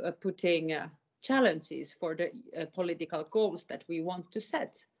putting challenges for the political goals that we want to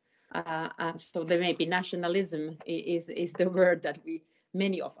set. So there may be nationalism is the word that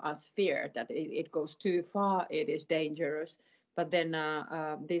many of us fear, that it goes too far, it is dangerous. But then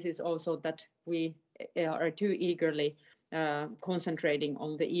this is also that we are too eagerly concentrating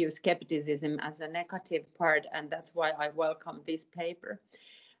on the EU skepticism as a negative part, and that's why I welcome this paper.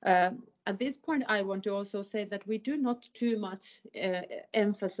 At this point, I want to also say that we do not too much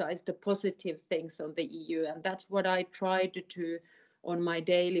emphasize the positive things on the EU, and that's what I try to do on my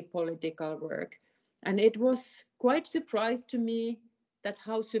daily political work. And it was quite a surprise to me that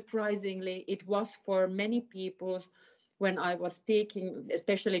how surprisingly it was for many people when I was speaking,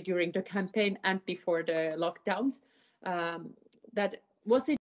 especially during the campaign and before the lockdowns, that was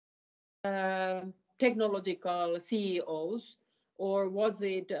it technological CEOs, or was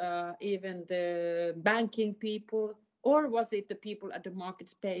it even the banking people, or was it the people at the market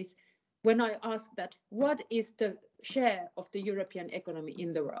space? When I asked that, what is the share of the European economy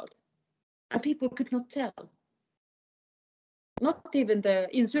in the world? And people could not tell. Not even the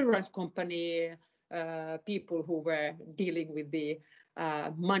insurance company people who were dealing with the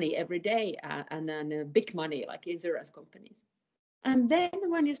money every day and then big money like insurance companies. And then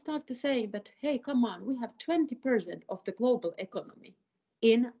when you start to say that, hey, come on, we have 20% of the global economy.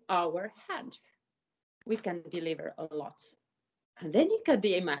 in our hands. We can deliver a lot. And then you get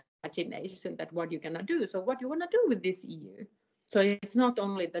the imagination that what you're gonna do. So what you wanna do with this EU? So it's not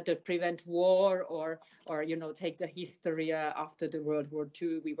only that to prevent war or you know, take the history after the World War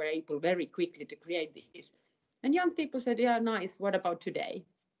II, we were able very quickly to create this. And young people said, yeah, nice, what about today?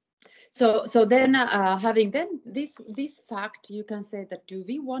 So then having then this fact, you can say that, do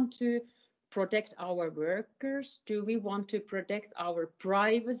we want to protect our workers? Do we want to protect our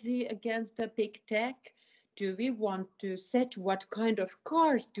privacy against the big tech? Do we want to set what kind of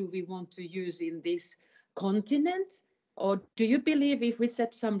cars do we want to use in this continent? Or do you believe if we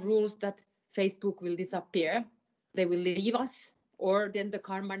set some rules that Facebook will disappear, they will leave us, or then the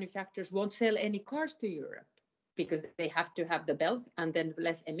car manufacturers won't sell any cars to Europe because they have to have the belt and then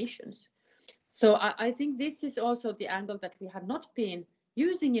less emissions? So I think this is also the angle that we have not been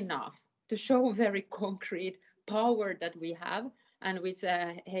using enough to show very concrete power that we have, and which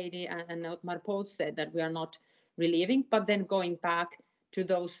Heidi and Otmar both said that we are not relieving, but then going back to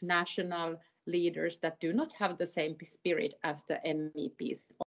those national leaders that do not have the same spirit as the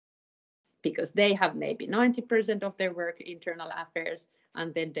MEPs, because they have maybe 90% of their work internal affairs,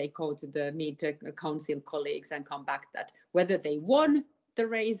 and then they go to the meet council colleagues and come back that whether they won the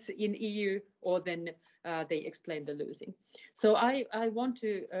race in EU or then they explain the losing. So I want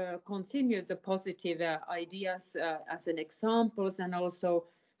to continue the positive ideas as an examples, and also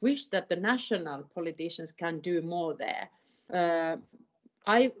wish that the national politicians can do more there.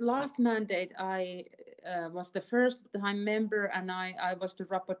 Last mandate I was the first time member, and I was the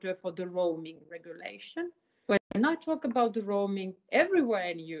rapporteur for the roaming regulation. When I talk about the roaming everywhere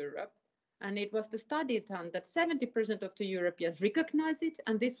in Europe, and it was the study done that 70% of the Europeans recognize it,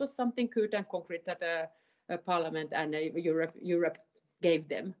 and this was something good and concrete that the Parliament and Europe gave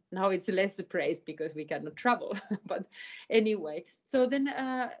them. Now it's less praise because we cannot travel, but anyway. So then,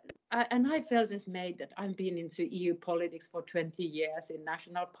 and I felt dismayed that I've been into EU politics for 20 years in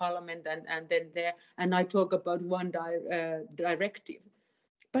national parliament, and then there, and I talk about one directive.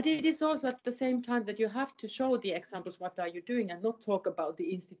 But it is also at the same time that you have to show the examples, what are you doing, and not talk about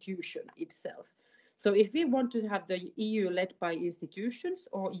the institution itself. So if we want to have the EU led by institutions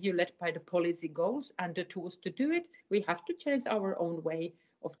or EU led by the policy goals and the tools to do it, we have to change our own way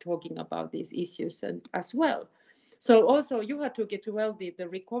of talking about these issues and as well. So also Juha took it well, the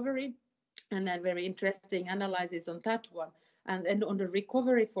recovery, and then very interesting analysis on that one. And then on the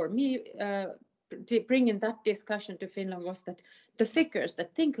recovery for me, bringing that discussion to Finland was that the figures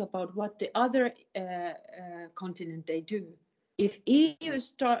that think about what the other continent they do. If EU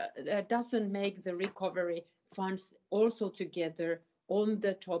doesn't make the recovery funds also together on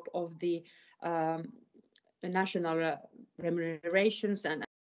the top of the national remunerations, and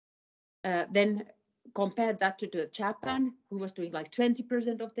then compare that to Japan, who was doing like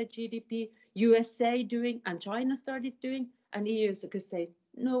 20% of the GDP, USA doing, and China started doing, and EU could say,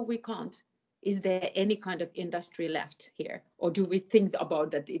 no, we can't. Is there any kind of industry left here? Or do we think about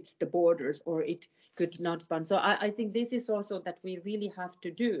that it's the borders, or it could not ban? So I think this is also that we really have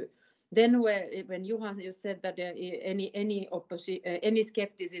to do. Then when Johannes, you said that any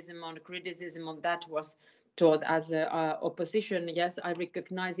skepticism or criticism on that was taught as opposition, yes, I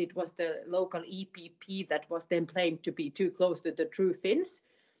recognize it was the local EPP that was then claimed to be too close to the true Finns.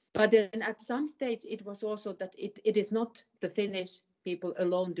 But then at some stage, it was also that it is not the Finnish people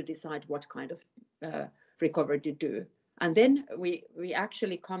alone to decide what kind of recovery to do. And then we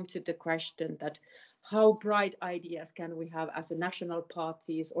actually come to the question that how bright ideas can we have as a national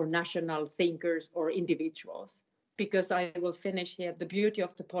parties or national thinkers or individuals? Because I will finish here, the beauty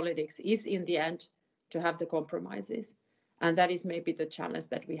of the politics is in the end to have the compromises. And that is maybe the challenge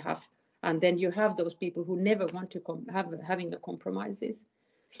that we have. And then you have those people who never want to having the compromises.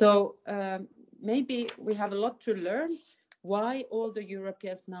 So maybe we have a lot to learn. Why all the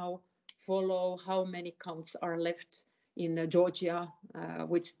Europeans now follow how many counts are left in Georgia,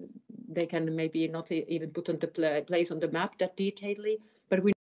 which they can maybe not even put on the place on the map that detailedly, but we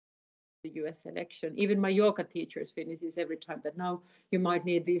know the US election. Even my yoga teachers finishes every time that now you might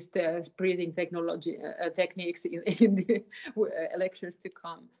need these breathing technology techniques in the elections to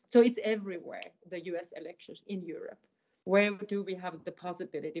come. So it's everywhere, the US elections in Europe. Where do we have the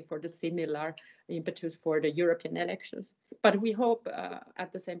possibility for the similar impetus for the European elections? But we hope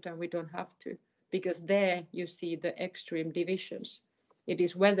at the same time we don't have to, because there you see the extreme divisions. It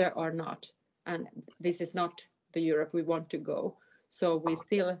is whether or not, and this is not the Europe we want to go. So we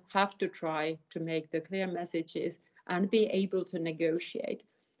still have to try to make the clear messages and be able to negotiate.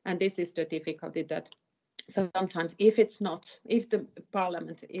 And this is the difficulty that sometimes if the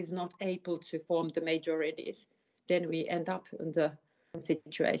parliament is not able to form the majorities, then we end up on the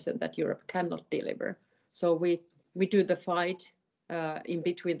situation that Europe cannot deliver. So we do the fight in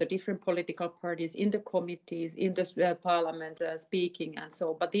between the different political parties, in the committees, in the parliament, speaking and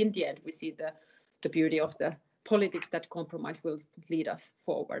so. But in the end, we see the beauty of the politics, that compromise will lead us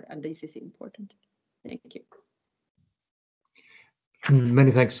forward, and this is important. Thank you.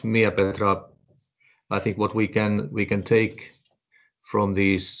 Many thanks, Mia-Petra. I think what we can take from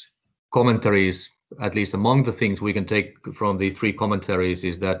these commentaries, at least among the things we can take from these three commentaries,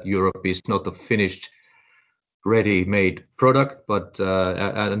 is that Europe is not a finished, ready-made product, but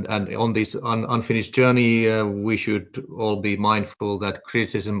and on this unfinished journey, we should all be mindful that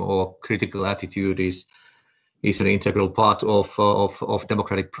criticism or critical attitude is an integral part of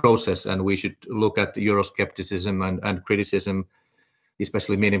democratic process, and we should look at Euroscepticism and criticism,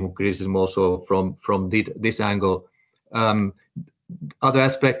 especially meaningful criticism, also from this angle. Other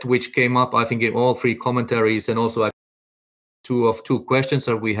aspect which came up, I think, in all three commentaries, and also two questions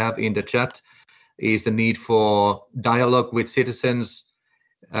that we have in the chat, is the need for dialogue with citizens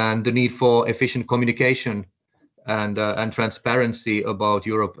and the need for efficient communication and transparency about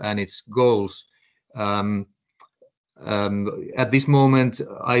Europe and its goals. At this moment,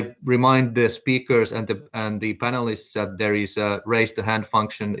 I remind the speakers and the panelists that there is a raise the hand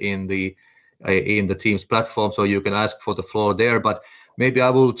function in the Teams platform, so you can ask for the floor there. But maybe I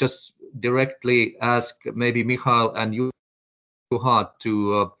will just directly ask maybe Michael and you,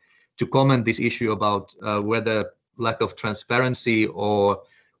 to comment this issue about whether lack of transparency or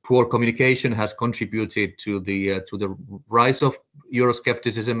poor communication has contributed to the rise of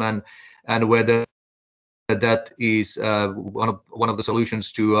Euroscepticism, and whether that is one of the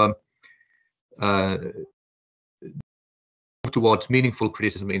solutions to towards meaningful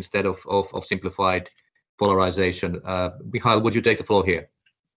criticism instead of simplified polarization. Michael, would you take the floor here?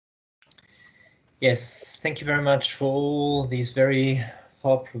 Yes, thank you very much for all these very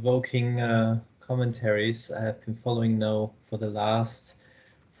thought-provoking commentaries I have been following now for the last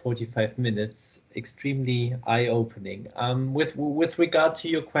 45 minutes. Extremely eye-opening. With regard to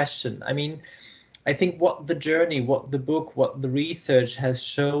your question, I mean, I think what the journey, what the book, what the research has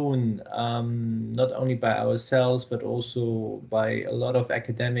shown, not only by ourselves, but also by a lot of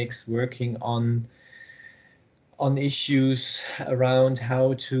academics working on issues around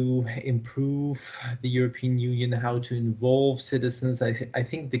how to improve the European Union, how to involve citizens. I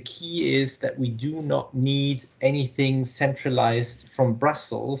think the key is that we do not need anything centralized from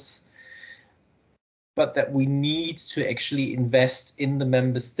Brussels, but that we need to actually invest in the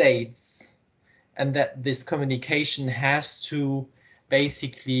member states, and that this communication has to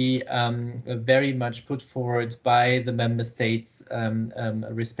basically very much put forward by the member states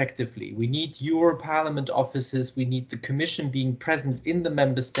respectively. We need Euro Parliament offices, we need the Commission being present in the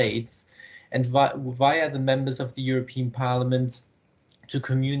member states, and via the members of the European Parliament to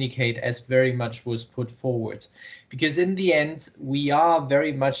communicate, as very much was put forward. Because in the end, we are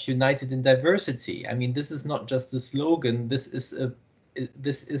very much united in diversity. I mean, this is not just a slogan, this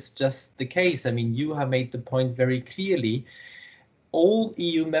is just the case. I mean, you have made the point very clearly. All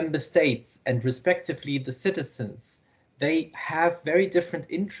EU member states and respectively the citizens, they have very different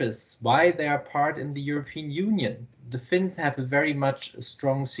interests why they are part in the European Union. The Finns have a very much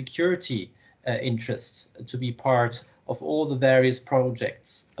strong security interest to be part of all the various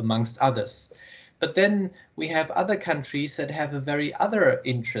projects, amongst others. But then we have other countries that have a very other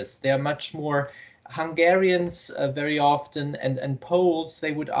interest. They are much more Hungarians very often, and Poles,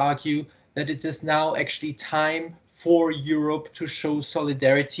 they would argue that it is now actually time for Europe to show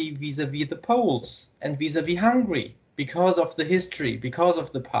solidarity vis-à-vis the Poles and vis-à-vis Hungary, because of the history, because of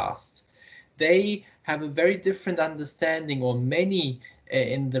the past. They have a very different understanding, or many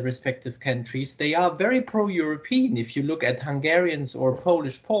in the respective countries. They are very pro-European. If you look at Hungarians or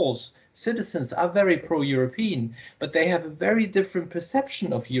Polish Poles, citizens are very pro-European, but they have a very different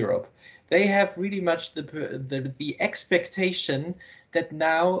perception of Europe. They have really much the expectation that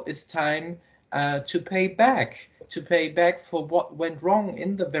now is time to pay back for what went wrong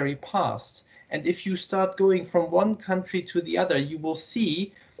in the very past. And if you start going from one country to the other, you will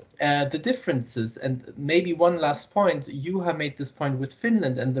see the differences. And maybe one last point, you have made this point with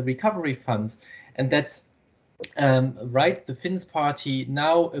Finland and the recovery fund, and that right, the Finns party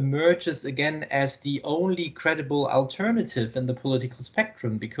now emerges again as the only credible alternative in the political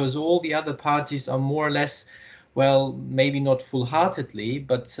spectrum, because all the other parties are more or less, well, maybe not full-heartedly,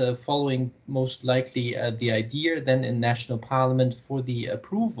 but following most likely the idea then in national parliament for the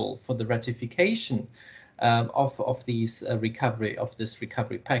approval, for the ratification of this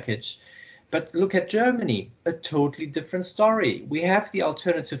recovery package. But look at Germany, a totally different story. We have the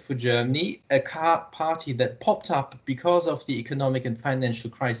Alternative for Germany, a party that popped up because of the economic and financial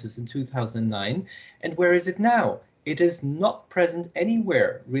crisis in 2009. And where is it now? It is not present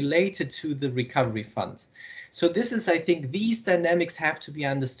anywhere related to the recovery fund. So this is, I think, these dynamics have to be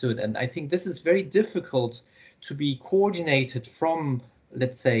understood. And I think this is very difficult to be coordinated from,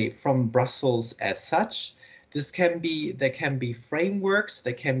 let's say, from Brussels as such. There can be frameworks,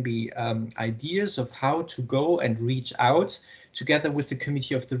 there can be ideas of how to go and reach out together with the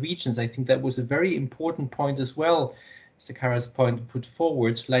Committee of the Regions. I think that was a very important point as well, Mr. Kara's point put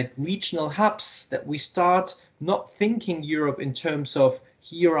forward, like regional hubs, that we start not thinking Europe in terms of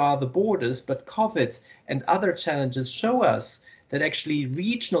here are the borders, but COVID and other challenges show us that actually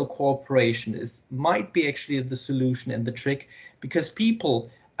regional cooperation might be actually the solution and the trick, because people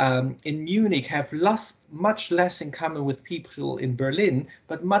in Munich have much less in common with people in Berlin,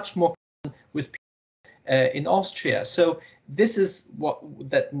 but much more with people in Austria. So this is what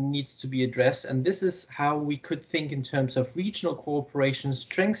that needs to be addressed, and this is how we could think in terms of regional cooperation,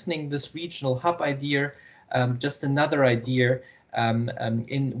 strengthening this regional hub idea. Just another idea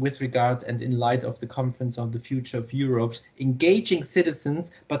with regard and in light of the Conference on the Future of Europe, engaging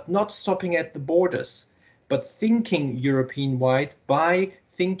citizens, but not stopping at the borders, but thinking European-wide by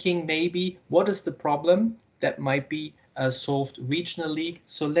thinking maybe what is the problem that might be solved regionally.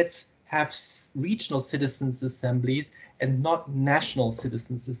 So let's have regional citizens' assemblies and not national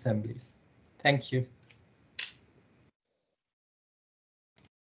citizens' assemblies. Thank you.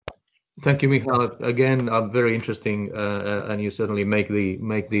 Thank you, Michael. Again, very interesting, and you certainly make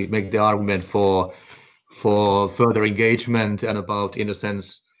the argument for further engagement and about, in a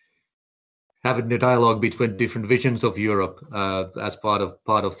sense, having the dialogue between different visions of Europe as part of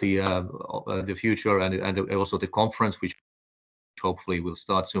the future and also the conference, which hopefully will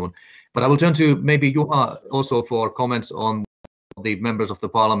start soon. But I will turn to maybe Juha also for comments on the members of the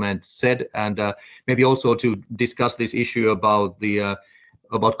parliament said, and maybe also to discuss this issue about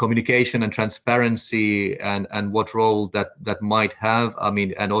about communication and transparency and what role that might have. I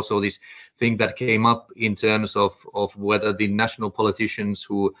mean, and also this thing that came up in terms of whether the national politicians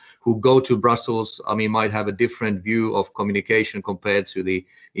who go to Brussels, I mean, might have a different view of communication compared to the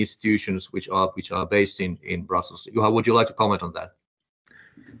institutions which are based in Brussels. Juha, would you like to comment on that?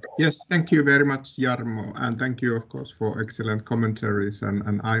 Yes, thank you very much, Jarmo, and thank you, of course, for excellent commentaries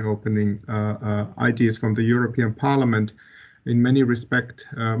and eye-opening ideas from the European Parliament. In many respects,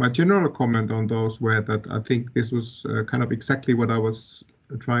 my general comment on those were that I think this was kind of exactly what I was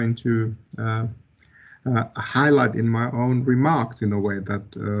trying to highlight in my own remarks, in a way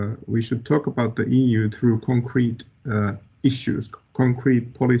that we should talk about the EU through concrete issues,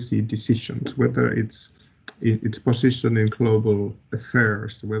 concrete policy decisions, whether it's its position in global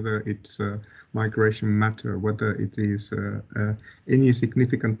affairs, whether it's migration matter, whether it is any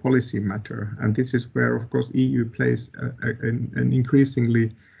significant policy matter. And this is where, of course, EU plays an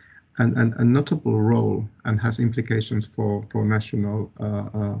increasingly and notable role and has implications for national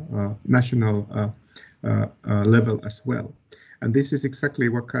level as well. And this is exactly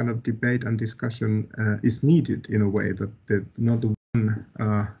what kind of debate and discussion is needed, in a way that not the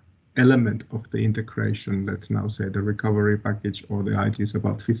one element of the integration, let's now say the recovery package or the ideas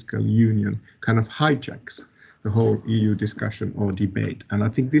about fiscal union, kind of hijacks the whole EU discussion or debate. And I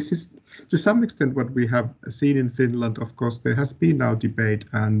think this is to some extent what we have seen in Finland. Of course, there has been now debate,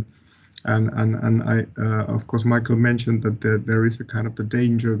 and I of course, Michael mentioned that there is a kind of the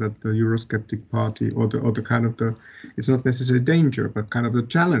danger that the Eurosceptic party or the kind of the, it's not necessarily danger, but kind of the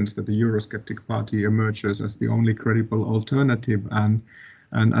challenge that the Eurosceptic party emerges as the only credible alternative. And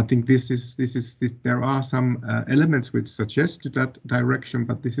I think there are some elements which suggest to that direction,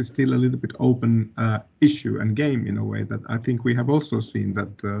 but this is still a little bit open issue and game, in a way that I think we have also seen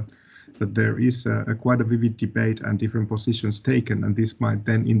that there is quite a vivid debate and different positions taken, and this might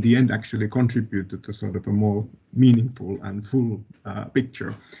then in the end actually contribute to the sort of a more meaningful and full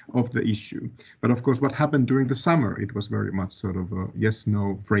picture of the issue. But of course, what happened during the summer, it was very much sort of a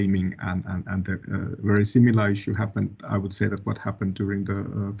yes-no framing, and the very similar issue happened, I would say, that what happened during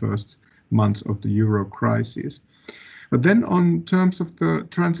the first months of the Euro crisis. But then on terms of the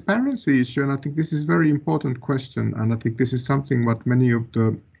transparency issue, and I think this is a very important question, and I think this is something what many of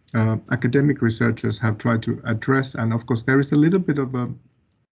the academic researchers have tried to address. And of course, there is a little bit of a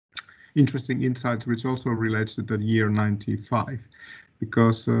interesting insights which also relates to the year 95,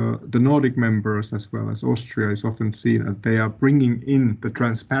 because the Nordic members as well as Austria is often seen that they are bringing in the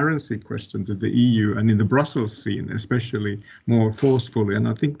transparency question to the EU, and in the Brussels scene especially more forcefully. And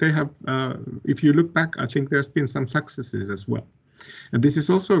I think they have, if you look back, I think there's been some successes as well. And this is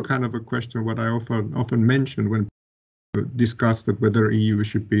also kind of a question what I often mention when discuss that whether EU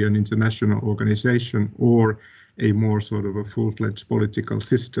should be an international organization or a more sort of a full-fledged political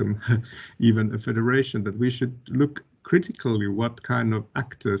system, even a federation, that we should look critically what kind of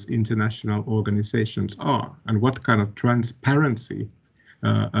actors international organizations are and what kind of transparency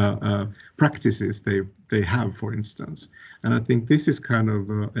practices they have, for instance. And I think this is kind of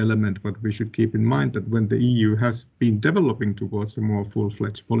an element what we should keep in mind, that when the EU has been developing towards a more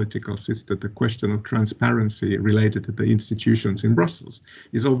full-fledged political system, the question of transparency related to the institutions in Brussels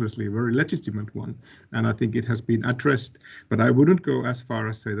is obviously a very legitimate one. And I think it has been addressed, but I wouldn't go as far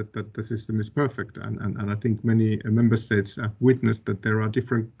as say that the system is perfect. And I think many member states have witnessed that there are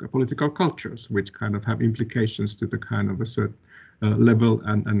different political cultures which kind of have implications to the kind of a certain level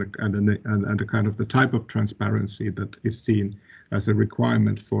and the kind of the type of transparency that is seen as a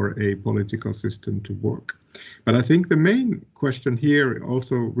requirement for a political system to work. But I think the main question here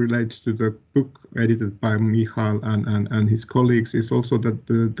also relates to the book edited by Michael and his colleagues, is also that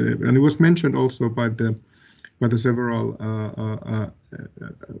and it was mentioned also by the several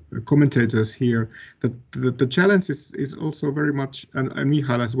commentators here, that the challenge is also very much, and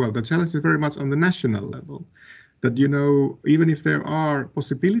Michael as well, the challenge is very much on the national level. That, you know, even if there are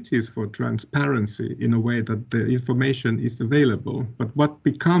possibilities for transparency in a way that the information is available, but what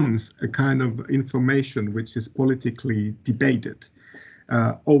becomes a kind of information which is politically debated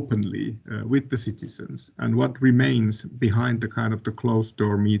openly with the citizens, and what remains behind the kind of the closed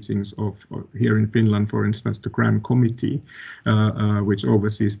door meetings of here in Finland, for instance, the Grand Committee, which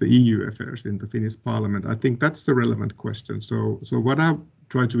oversees the EU affairs in the Finnish Parliament. I think that's the relevant question. So what I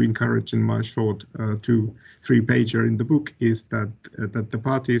try to encourage in my short 2-3 pager in the book is that the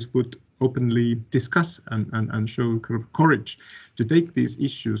parties would openly discuss and show kind of courage to take these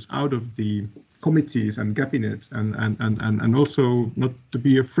issues out of the committees and cabinets, and also not to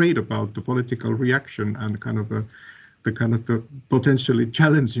be afraid about the political reaction and kind of the potentially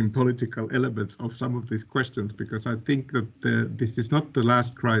challenging political elements of some of these questions, because I think that this is not the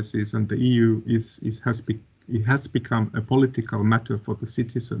last crisis, and the EU has become a political matter for the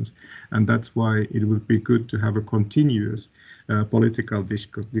citizens, and that's why it would be good to have a continuous political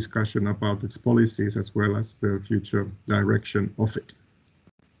discussion about its policies as well as the future direction of it.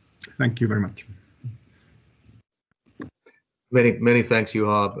 Thank you very much. Many thanks,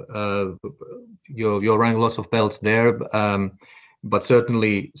 Juha. You rang lots of bells there, but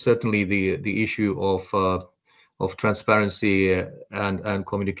certainly the issue of transparency and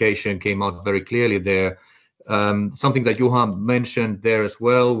communication came out very clearly there. Something that Juha mentioned there as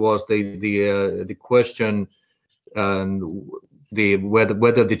well was the question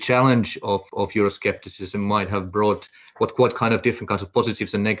whether the challenge of Euroscepticism might have brought what kind of different kinds of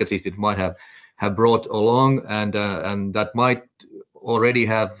positives and negatives it might have brought along, and that might already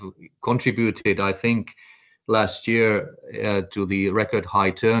have contributed, I think, last year to the record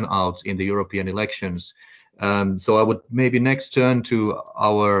high turnout in the European elections. So I would maybe next turn to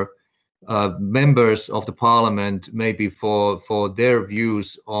our members of the Parliament, maybe for their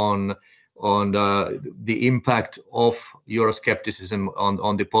views on the impact of Euroscepticism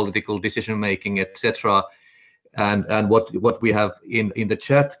on the political decision making, etc. And what we have in the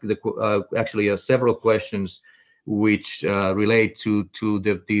chat, actually several questions which relate to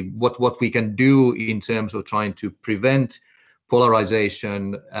what we can do in terms of trying to prevent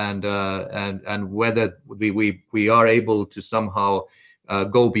polarization, and whether we are able to somehow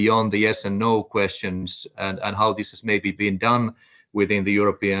go beyond the yes and no questions, and how this has maybe been done within the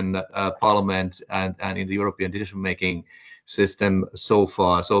European Parliament and in the European decision-making system so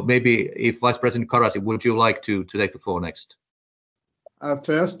far. So maybe if Vice President Karasi, would you like to take the floor next?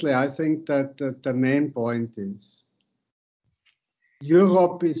 Firstly, I think that the main point is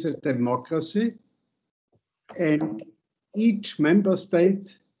Europe is a democracy, and each member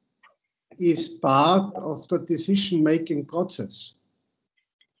state is part of the decision-making process.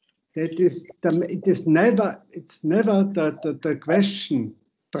 It's never the question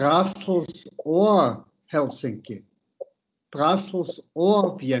Brussels or Helsinki, Brussels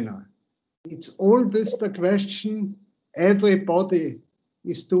or Vienna. It's always the question everybody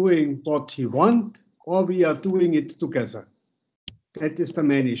is doing what he wants, or we are doing it together. That is the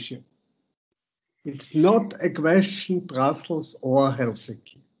main issue. It's not a question Brussels or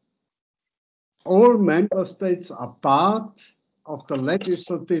Helsinki. All member states are part of the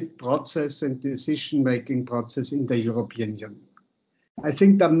legislative process and decision-making process in the European Union. I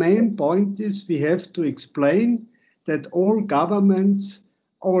think the main point is we have to explain that all governments,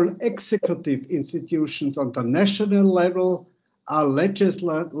 all executive institutions on the national level are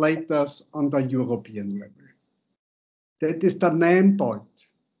legislators on the European level. That is the main point.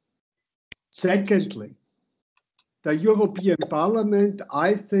 Secondly, the European Parliament,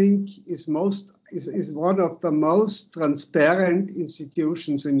 I think, is one of the most transparent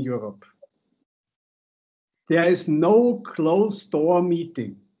institutions in Europe. There is no closed-door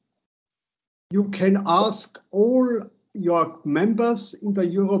meeting. You can ask all your members in the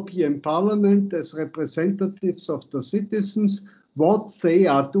European Parliament as representatives of the citizens what they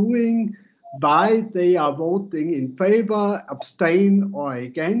are doing, why they are voting in favor, abstain, or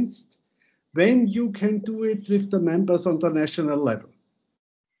against, when you can do it with the members on the national level.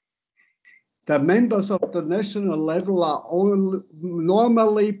 The members of the national level are all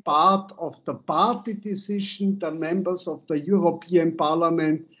normally part of the party decision. The members of the European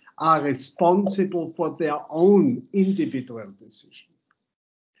Parliament are responsible for their own individual decision.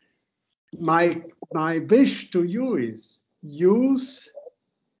 My wish to you is use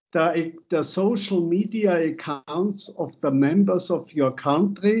the social media accounts of the members of your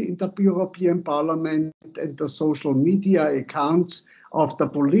country in the European Parliament and the social media accounts of the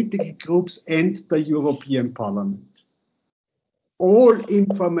political groups and the European Parliament. All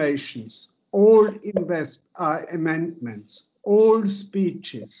informations, all amendments, all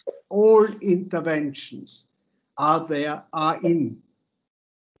speeches, all interventions are in.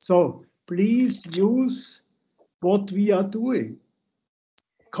 So please use what we are doing.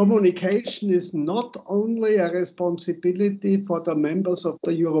 Communication is not only a responsibility for the members of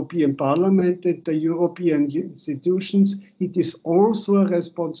the European Parliament and the European institutions, it is also a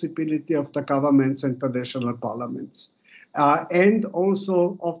responsibility of the governments and the national parliaments, and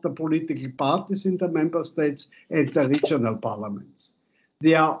also of the political parties in the member states and the regional parliaments.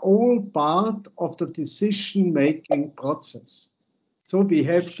 They are all part of the decision-making process. So we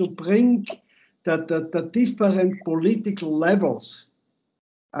have to bring the different political levels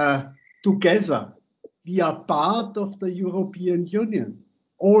together. We are part of the European Union.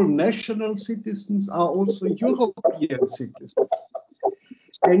 All national citizens are also European citizens.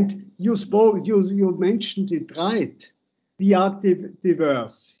 And you mentioned it right. We are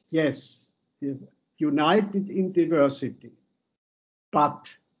diverse, yes, united in diversity.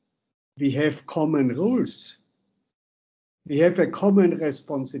 But we have common rules. We have a common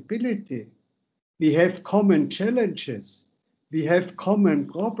responsibility. We have common challenges. We have common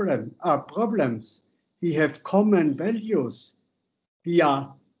problems. We have common values. We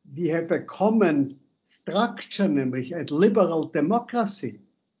have a common structure, namely a liberal democracy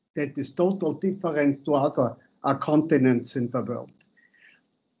that is totally different to other continents in the world.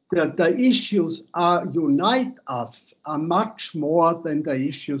 The issues unite us are much more than the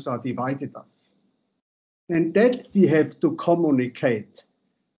issues are divided us. And that we have to communicate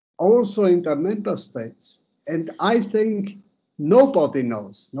also in the member states. And I think nobody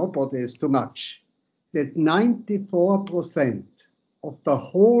knows, nobody is too much, that 94% of the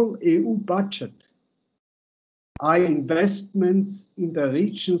whole EU budget are investments in the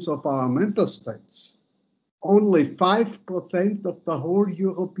regions of our member states. Only 5% of the whole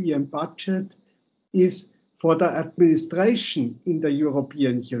European budget is for the administration in the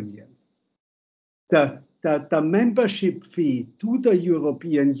European Union. The membership fee to the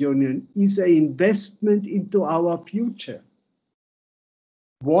European Union is an investment into our future.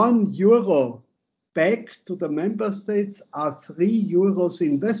 €1 back to the member states are €3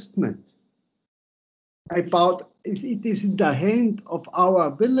 investment. It is in the hand of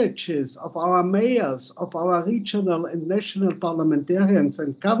our villages, of our mayors, of our regional and national parliamentarians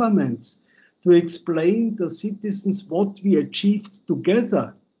and governments to explain to citizens what we achieved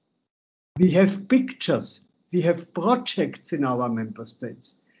together. We have pictures, we have projects in our member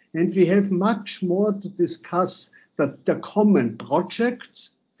states, and we have much more to discuss the common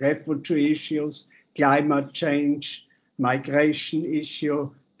projects, refugee issues, climate change, migration issue,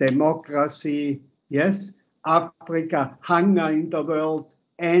 democracy, yes, Africa, hunger in the world,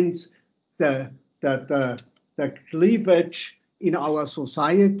 and the cleavage in our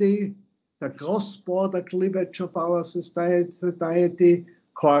society, the cross-border cleavage of our society.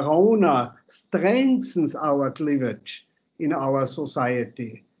 Corona strengthens our cleavage in our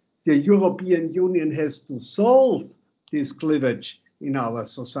society. The European Union has to solve this cleavage in our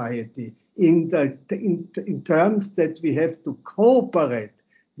society in terms that we have to cooperate.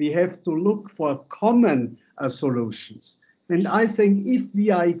 We have to look for common solutions. And I think if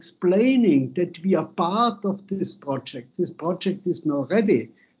we are explaining that we are part of this project is now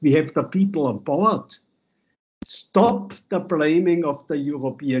ready, we have the people on board. Stop the blaming of the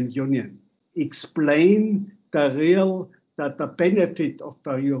European Union. Explain the benefit of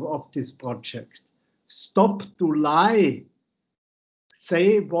this project. Stop to lie.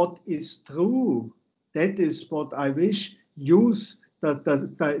 Say what is true. That is what I wish. Use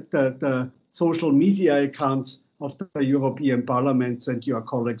the social media accounts of the European Parliament and your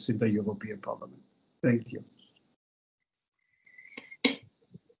colleagues in the European Parliament. Thank you.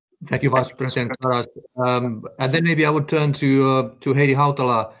 Thank you, Vice President Karas. And then maybe I would turn to Heidi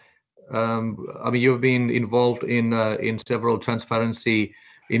Hautala. I mean, you've been involved in several transparency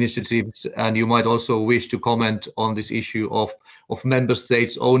initiatives, and you might also wish to comment on this issue of member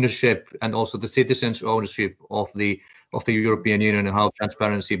states' ownership and also the citizens' ownership of the European Union and how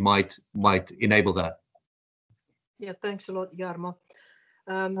transparency might enable that. Yeah, thanks a lot, Jarmo.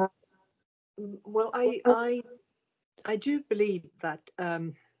 Well, I do believe that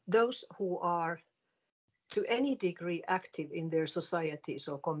those who are to any degree active in their societies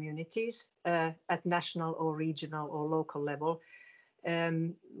or communities at national or regional or local level,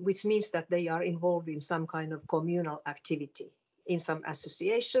 which means that they are involved in some kind of communal activity in some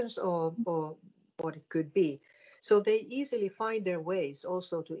associations or what it could be. So they easily find their ways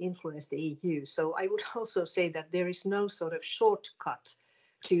also to influence the EU. So I would also say that there is no sort of shortcut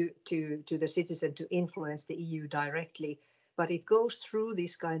to the citizen to influence the EU directly, but it goes through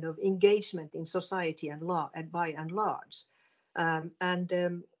this kind of engagement in society and law, and by and large.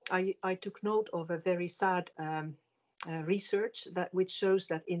 I took note of a very sad research which shows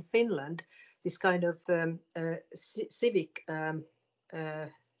that in Finland, this kind of civic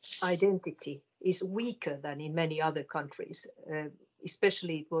identity is weaker than in many other countries.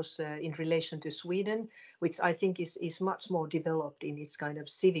 Especially it was in relation to Sweden, which I think is much more developed in its kind of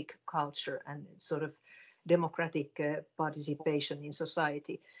civic culture and sort of democratic participation in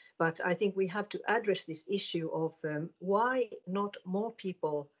society. But I think we have to address this issue of why not more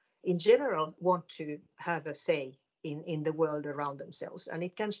people in general want to have a say in the world around themselves. And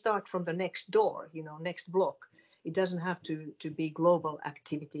it can start from the next door, next block. It doesn't have to be global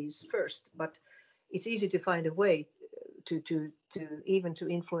activities first, but it's easy to find a way to even to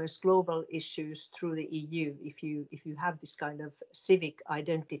influence global issues through the EU if you have this kind of civic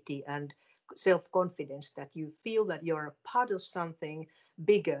identity and self-confidence that you feel that you're a part of something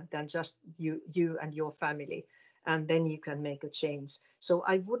bigger than just you and your family, and then you can make a change. So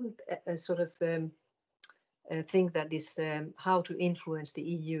I wouldn't think that this how to influence the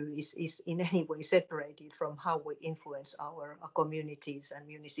EU is in any way separated from how we influence our communities and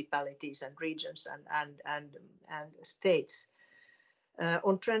municipalities and regions and states.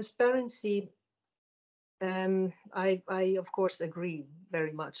 On transparency, I of course agree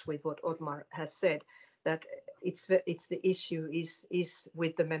very much with what Ottmar has said, that it's the issue is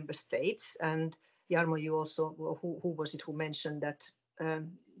with the member states. And Jarmo, you also, who was it who mentioned that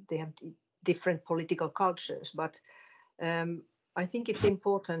they have different political cultures, but I think it's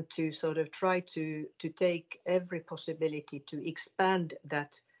important to sort of try to take every possibility to expand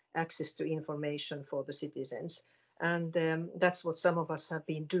that access to information for the citizens. And that's what some of us have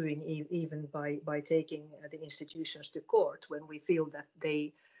been doing, even by taking the institutions to court when we feel that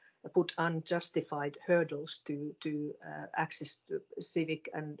they put unjustified hurdles to access to civic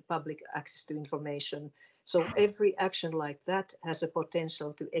and public access to information. So every action like that has a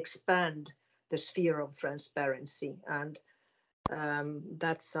potential to expand the sphere of transparency. And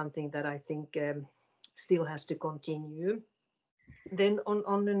that's something that I think still has to continue. Then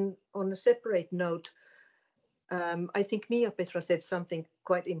on a separate note, I think Mia-Petra said something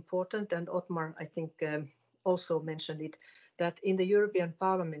quite important, and Ottmar, I think, also mentioned it, that in the European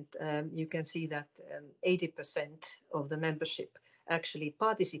Parliament, you can see that 80% of the membership actually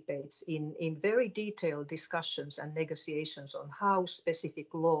participates in very detailed discussions and negotiations on how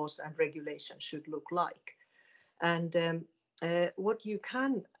specific laws and regulations should look like. And what you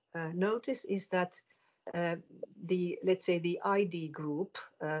can notice is that let's say the ID group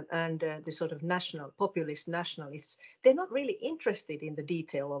and the sort of populist nationalists, they're not really interested in the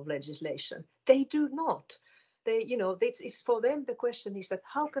detail of legislation. They do not. It's for them, the question is that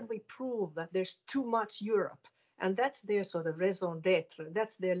how can we prove that there's too much Europe? And that's their sort of raison d'etre,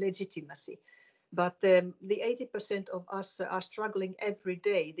 that's their legitimacy. But the 80% of us are struggling every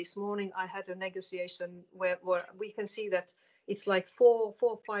day. This morning I had a negotiation where we can see that it's like four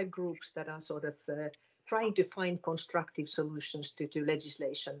or five groups that are sort of trying to find constructive solutions to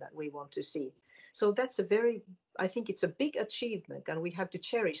legislation that we want to see. So that's I think it's a big achievement, and we have to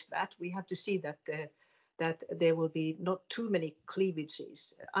cherish that. We have to see that there will be not too many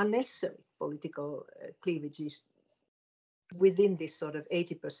cleavages, unnecessary political cleavages within this sort of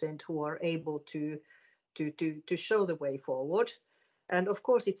 80% who are able to show the way forward. And of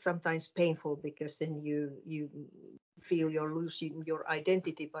course, it's sometimes painful because then you feel you're losing your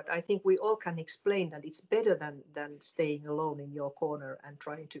identity. But I think we all can explain that it's better than staying alone in your corner and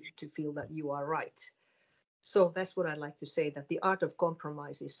trying to feel that you are right. So that's what I'd like to say, that the art of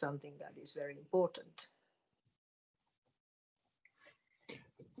compromise is something that is very important.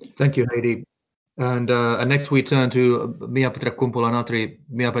 Thank you, Heidi. And next we turn to Mia-Petra Kumpula-Natri.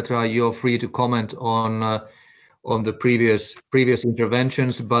 Mia-Petra, you're free to comment on the previous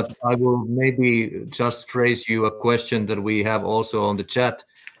interventions, but I will maybe just phrase you a question that we have also on the chat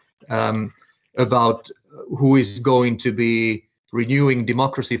about who is going to be renewing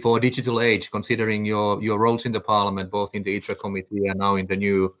democracy for a digital age, considering your roles in the parliament, both in the ITRE committee and now in the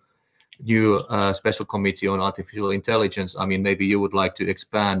new special committee on artificial intelligence. I mean, maybe you would like to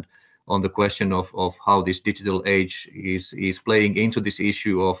expand on the question of how this digital age is playing into this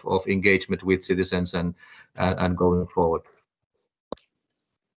issue of engagement with citizens and going forward.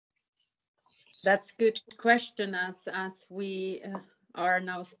 That's a good question, as we are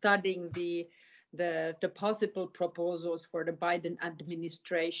now studying the possible proposals for the Biden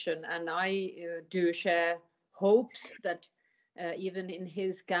administration, and I do share hopes that even in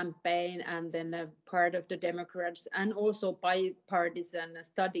his campaign and then a part of the Democrats and also bipartisan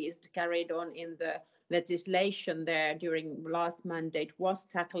studies carried on in the legislation there during last mandate was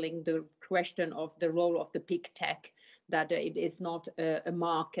tackling the question of the role of the big tech, that it is not a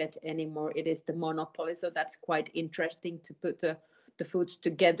market anymore, it is the monopoly. So that's quite interesting to put the foods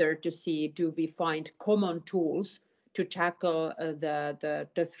together to see, do we find common tools to tackle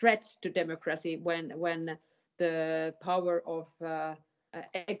the threats to democracy when the power of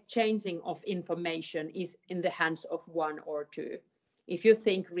exchanging of information is in the hands of one or two. If you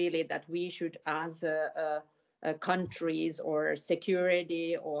think really that we should, as countries or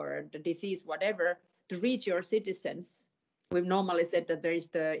security or the disease, whatever, to reach your citizens, we've normally said that there is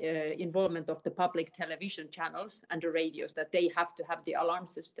the involvement of the public television channels and the radios, that they have to have the alarm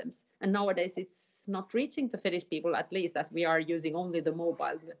systems. And nowadays it's not reaching the Finnish people, at least as we are using only the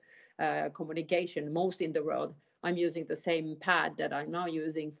mobile communication most in the world. I'm using the same pad that I'm now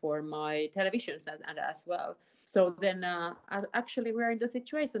using for my televisions and as well. So then actually we're in the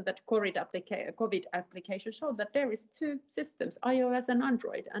situation that COVID application showed that there is two systems, iOS and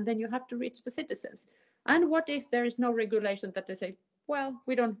Android, and then you have to reach the citizens. And what if there is no regulation that they say, well,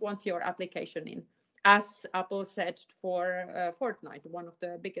 we don't want your application in, as Apple said for Fortnite, one of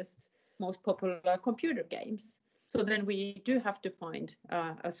the biggest, most popular computer games. So then we do have to find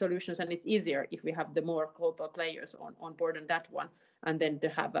solutions, and it's easier if we have the more global players on board on that one, and then to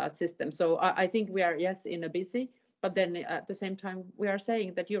have a system. So I think we are, yes, in a busy, but then at the same time, we are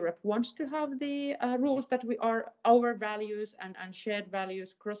saying that Europe wants to have the rules that we are our values and shared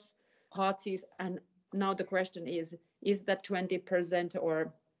values cross parties. And now the question is that 20%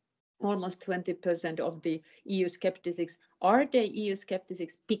 or almost 20% of the EU skeptics, are they EU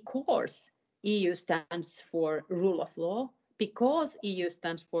skeptics because EU stands for rule of law, because EU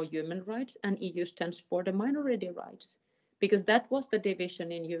stands for human rights and EU stands for the minority rights? Because that was the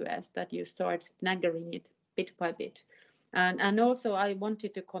division in US, that you start nagging it bit by bit. And also I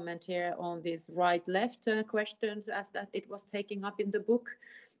wanted to comment here on this right-left question, as that it was taking up in the book,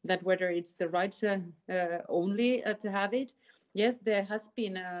 that whether it's the right only to have it. Yes, there has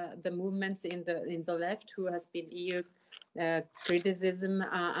been the movements in the left who has been EU criticism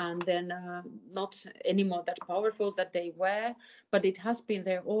and then not anymore that powerful that they were, but it has been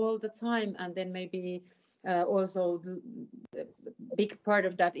there all the time. And then maybe also a big part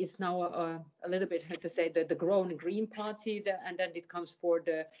of that is now a little bit, how to say, the grown Green Party, and then it comes for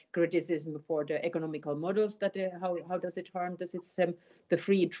the criticism for the economical models, that how does it harm? Does it the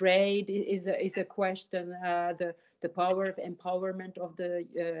free trade is a question, the power of empowerment of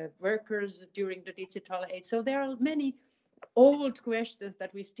the workers during the digital age. So there are many old questions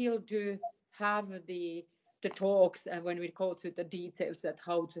that we still do have the talks, and when we go to the details that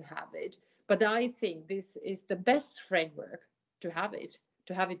how to have it. But I think this is the best framework to have it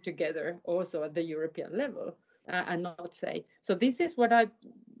together also at the European level, and not say. So this is what I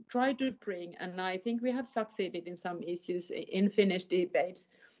try to bring, and I think we have succeeded in some issues in Finnish debates,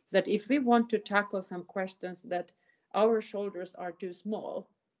 that if we want to tackle some questions that our shoulders are too small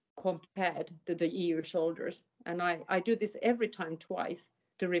compared to the EU shoulders, and I do this every time twice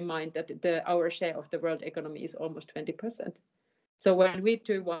to remind that our share of the world economy is almost 20%. So when we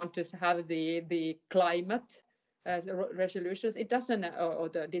do want to have the climate resolutions, it doesn't, or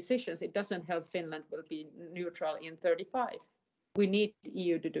the decisions, it doesn't help Finland will be neutral in 35. We need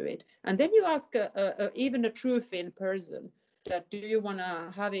EU to do it. And then you ask even a true Finn person, that do you want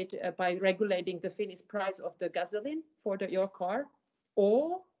to have it by regulating the Finnish price of the gasoline for your car,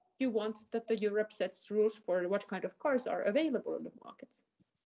 or you want that the Europe sets rules for what kind of cars are available in the markets?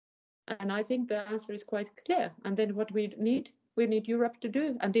 And I think the answer is quite clear. And then what we need Europe to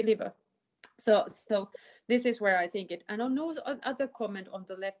do and deliver. So this is where I think it, and on no other comment on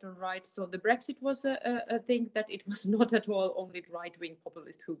the left and right. So the Brexit was a thing that it was not at all only right-wing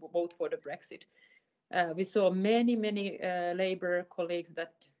populists who vote for the Brexit. We saw many Labour colleagues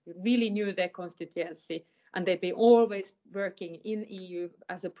that really knew their constituency, and they've been always working in EU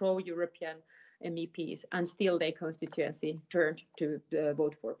as a pro-European MEPs, and still their constituency turned to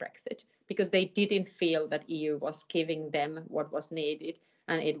vote for Brexit because they didn't feel that EU was giving them what was needed,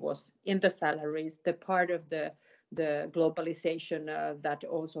 and it was in the salaries, the part of the globalization that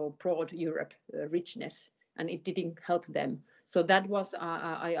also brought Europe richness, and it didn't help them. So that was,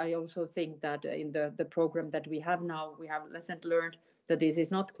 I also think that in the program that we have now, we have lessons learned that this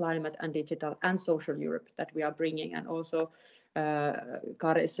is not climate and digital and social Europe that we are bringing, and also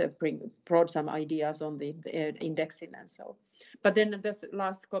Kares brought some ideas on the indexing and so. But then the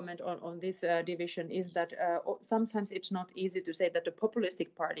last comment on this division is that sometimes it's not easy to say that the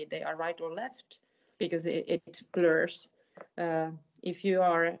populistic party, they are right or left, because it blurs. If you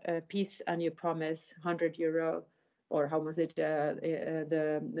are peace and you promise €100, or how much it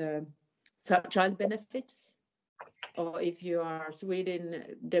the child benefits, or if you are Sweden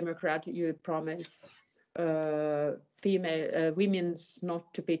Democrat, you promise women's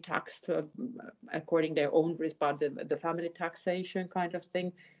not to be taxed according their own risk, but the family taxation kind of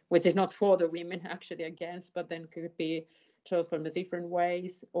thing, which is not for the women actually against, but then could be transformed in different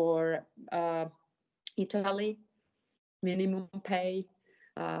ways. Or Italy, minimum pay,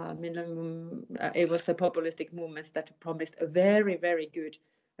 it was the populistic movements that promised a very good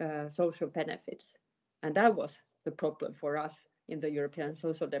social benefits, and that was the problem for us in the European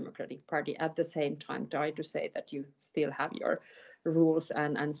Social Democratic Party. At the same time, try to say that you still have your rules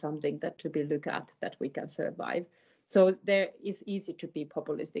and something that to be looked at, that we can survive. So there is easy to be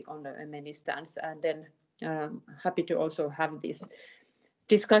populistic on many stands, and then happy to also have this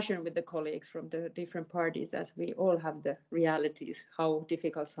discussion with the colleagues from the different parties, as we all have the realities, how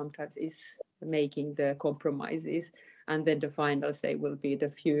difficult sometimes is making the compromises, and then the final say will be the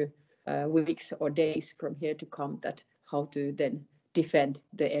few weeks or days from here to come, that how to then defend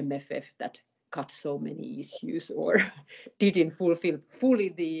the MFF that cut so many issues, or didn't fulfill fully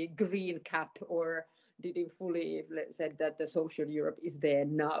the green cap, or didn't fully said that the social Europe is there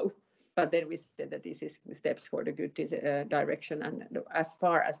now. But then we said that this is steps for the good direction, and as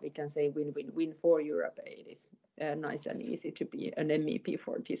far as we can say win-win-win for Europe, it is nice and easy to be an MEP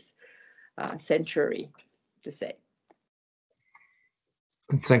for this century, to say.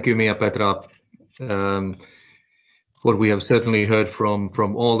 Thank you, Mia-Petra. What we have certainly heard from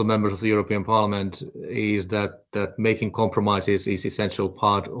all the members of the European Parliament is that making compromises is essential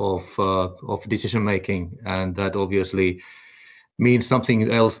part of decision making, and that obviously means something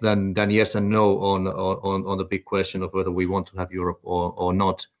else than yes and no on the big question of whether we want to have Europe or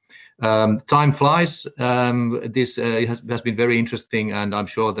not. Time flies. This has been very interesting, and I'm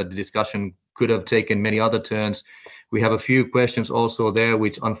sure that the discussion could have taken many other turns. We have a few questions also there,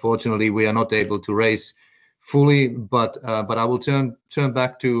 which unfortunately we are not able to raise fully, but I will turn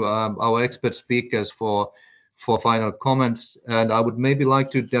back to our expert speakers for final comments, and I would maybe like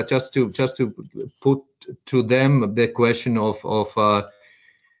to just to put to them the question of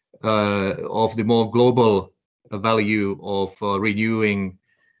the more global value of renewing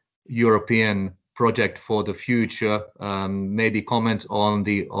European project for the future. Maybe comment on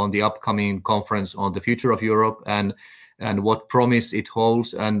the upcoming conference on the future of Europe, and what promise it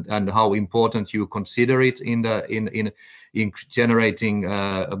holds, and how important you consider it in generating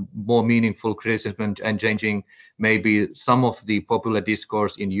a more meaningful criticism and changing maybe some of the popular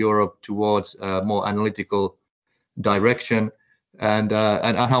discourse in Europe towards a more analytical direction, and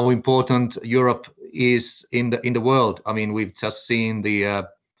how important Europe is in the world. I mean, we've just seen the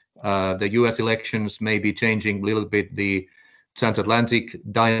US elections maybe changing a little bit the transatlantic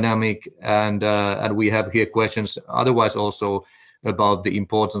dynamic, and we have here questions otherwise also about the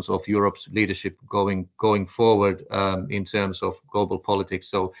importance of Europe's leadership going forward in terms of global politics.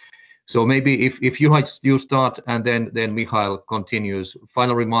 So maybe if you start, and then Michael continues.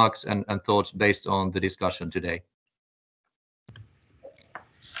 Final remarks and thoughts based on the discussion today.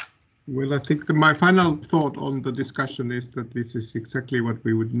 Well, I think my final thought on the discussion is that this is exactly what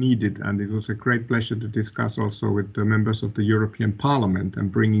we would needed, and it was a great pleasure to discuss also with the members of the European Parliament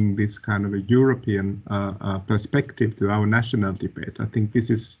and bringing this kind of a European perspective to our national debate. I think this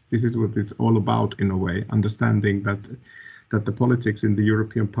is what it's all about in a way, understanding that that the politics in the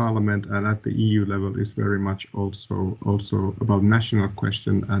European Parliament and at the EU level is very much also about national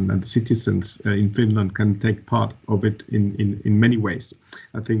question, and citizens in Finland can take part of it in many ways.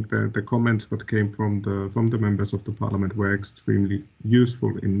 I think the comments that came from the members of the Parliament were extremely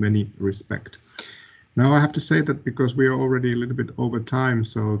useful in many respects. Now I have to say that because we are already a little bit over time,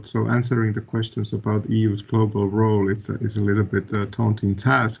 so answering the questions about EU's global role is a little bit a daunting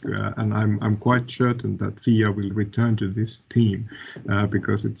task, and I'm quite certain that FIIA will return to this theme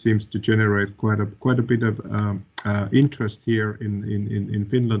because it seems to generate quite a bit of interest here in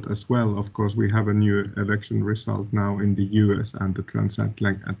Finland as well. Of course, we have a new election result now in the US, and the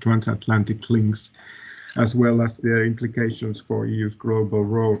transatlantic links, as well as their implications for EU's global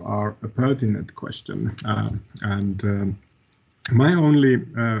role, are a pertinent question. My only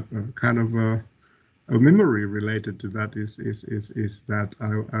kind of a memory related to that is that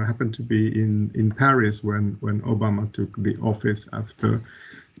I happened to be in Paris when Obama took the office after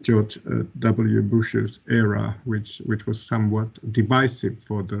George W. Bush's era, which was somewhat divisive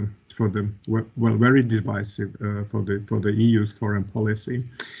very divisive for the EU's foreign policy.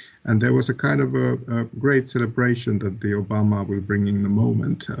 And there was a kind of a great celebration that the Obama will bring in the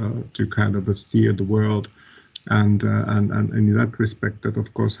moment to kind of steer the world. And in that respect, that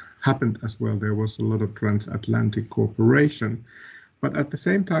of course happened as well. There was a lot of transatlantic cooperation. But at the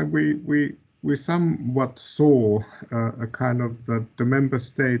same time, we somewhat saw a kind of the member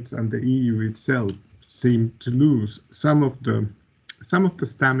states and the EU itself seemed to lose some of the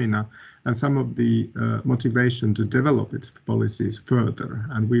stamina and some of the motivation to develop its policies further.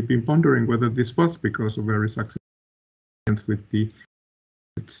 And we've been pondering whether this was because of very successful with the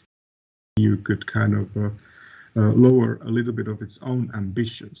EU could kind of lower a little bit of its own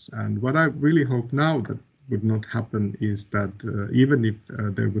ambitions. And what I really hope now that would not happen is that even if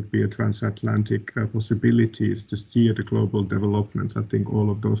there would be a transatlantic possibilities to steer the global developments, I think all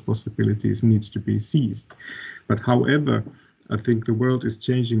of those possibilities needs to be seized. But however, I think the world is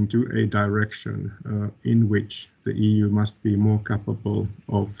changing to a direction in which the EU must be more capable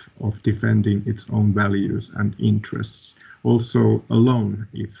of defending its own values and interests, also alone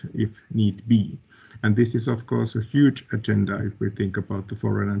if need be. And this is, of course, a huge agenda if we think about the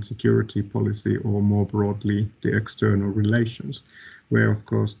foreign and security policy, or more broadly, the external relations, where, of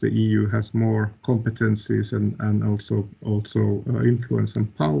course, the EU has more competencies and also influence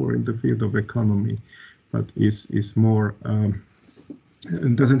and power in the field of economy, but is more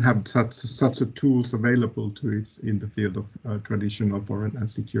and doesn't have such a tools available to it in the field of traditional foreign and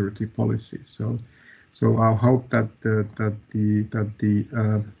security policies. So I hope that the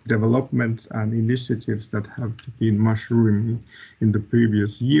developments and initiatives that have been mushrooming in the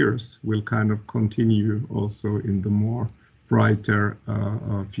previous years will kind of continue also in the more brighter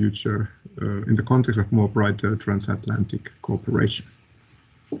future, in the context of more brighter transatlantic cooperation.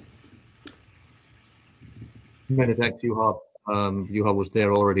 Many thanks, Juha. Juha was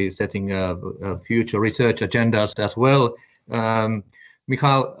there already setting future research agendas as well.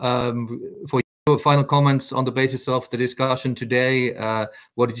 Michael, for your final comments on the basis of the discussion today,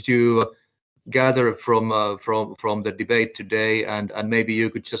 what did you gather from the debate today, and maybe you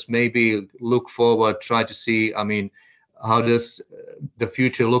could just maybe look forward, try to see, I mean, how does the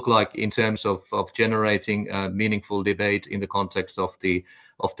future look like in terms of generating a meaningful debate in the context of the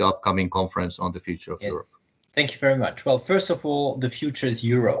upcoming conference on the future of Europe? Thank you very much. Well, first of all, the future is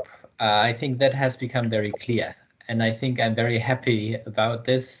Europe. I think that has become very clear. And I think I'm very happy about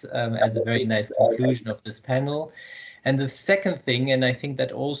this as a very nice conclusion of this panel. And the second thing, and I think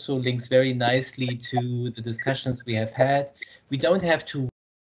that also links very nicely to the discussions we have had, we don't have to wait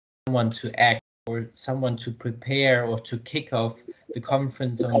for someone to act or someone to prepare or to kick off the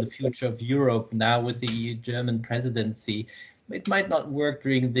conference on the future of Europe now with the EU German presidency. It might not work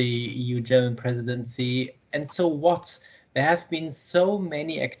during the EU German presidency. And so what? There have been so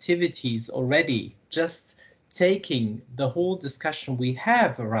many activities already, just taking the whole discussion we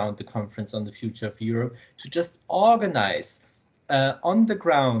have around the conference on the future of Europe to just organize on the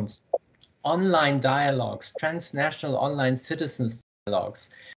ground online dialogues, transnational online citizens dialogues,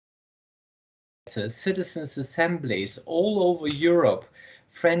 citizens assemblies all over Europe,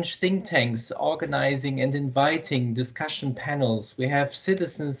 French think tanks organizing and inviting discussion panels. We have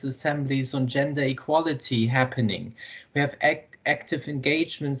citizens assemblies on gender equality happening. We have active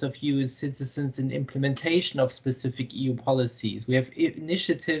engagements of EU citizens in implementation of specific EU policies. We have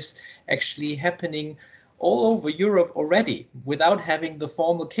initiatives actually happening all over Europe already without having the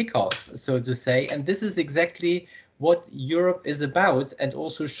formal kickoff, so to say. And this is exactly what Europe is about and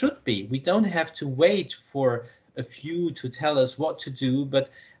also should be. We don't have to wait for a few to tell us what to do, but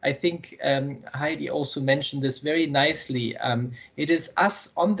I think Heidi also mentioned this very nicely. It is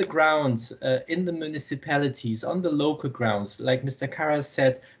us on the ground, in the municipalities, on the local grounds, like Mr. Karas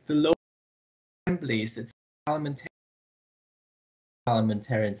said, the local assemblies, it's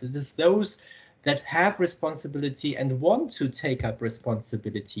parliamentarians. It is those that have responsibility and want to take up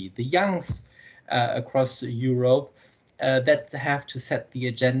responsibility, the youngs across Europe that have to set the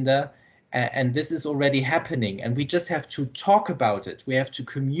agenda. And this is already happening, and we just have to talk about it. We have to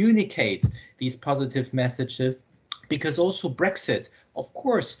communicate these positive messages, because also Brexit, of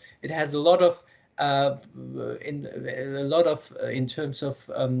course, it has a lot of in terms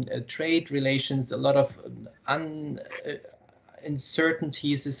of trade relations, a lot of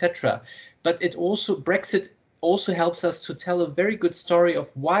uncertainties, etc. But Brexit also helps us to tell a very good story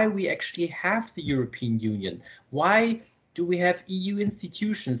of why we actually have the European Union. Why do we have EU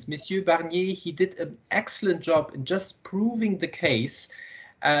institutions? Monsieur Barnier, he did an excellent job in just proving the case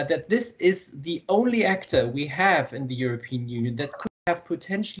that this is the only actor we have in the European Union that could have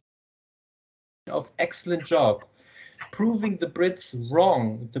potentially of excellent job, proving the Brits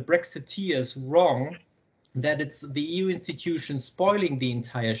wrong, the Brexiteers wrong, that it's the EU institutions spoiling the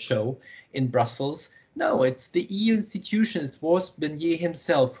entire show in Brussels. No, it's the EU institutions, it was Barnier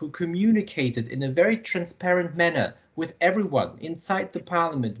himself who communicated in a very transparent manner with everyone inside the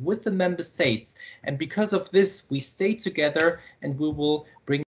parliament, with the member states. And because of this, we stay together and we will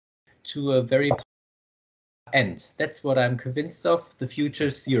bring to a very end. That's what I'm convinced of. The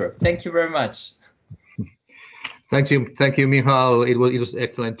future's Europe. Thank you very much. Thank you, Michal. It was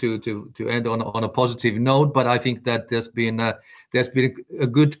excellent to end on a positive note. But I think that there's been a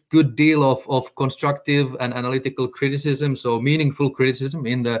good deal of constructive and analytical criticism, so meaningful criticism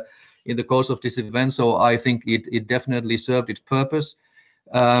in the course of this event. So I think it definitely served its purpose.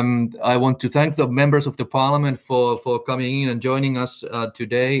 I want to thank the members of the Parliament for coming in and joining us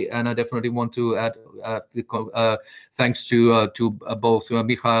today, and I definitely want to add thanks to both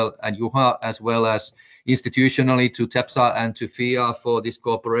Michael and Juha, as well as institutionally to TEPSA and to FIIA for this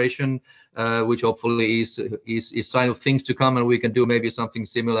cooperation, which hopefully is sign of things to come, and we can do maybe something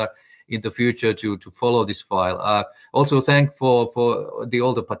similar in the future to follow this file. Also thank for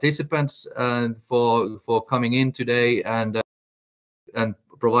all the participants and for coming in today and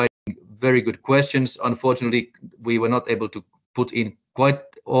providing very good questions. Unfortunately, we were not able to put in quite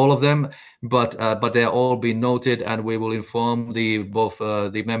all of them, but they're all been noted, and we will inform both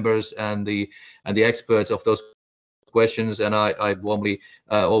the members and the experts of those questions. And I warmly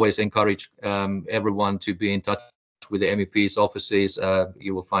always encourage everyone to be in touch with the MEP's offices.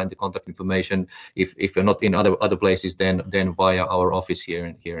 You will find the contact information if you're not in other places, then via our office here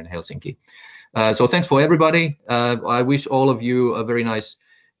in Helsinki. So thanks for everybody. I wish all of you a very nice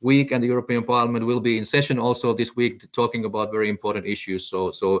week, and the European Parliament will be in session also this week talking about very important issues.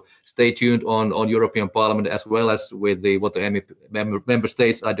 So stay tuned on European Parliament, as well as with what the member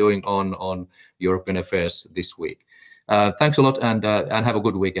states are doing on European affairs this week. Thanks a lot, and have a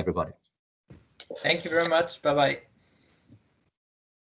good week, everybody. Thank you very much. Bye-bye.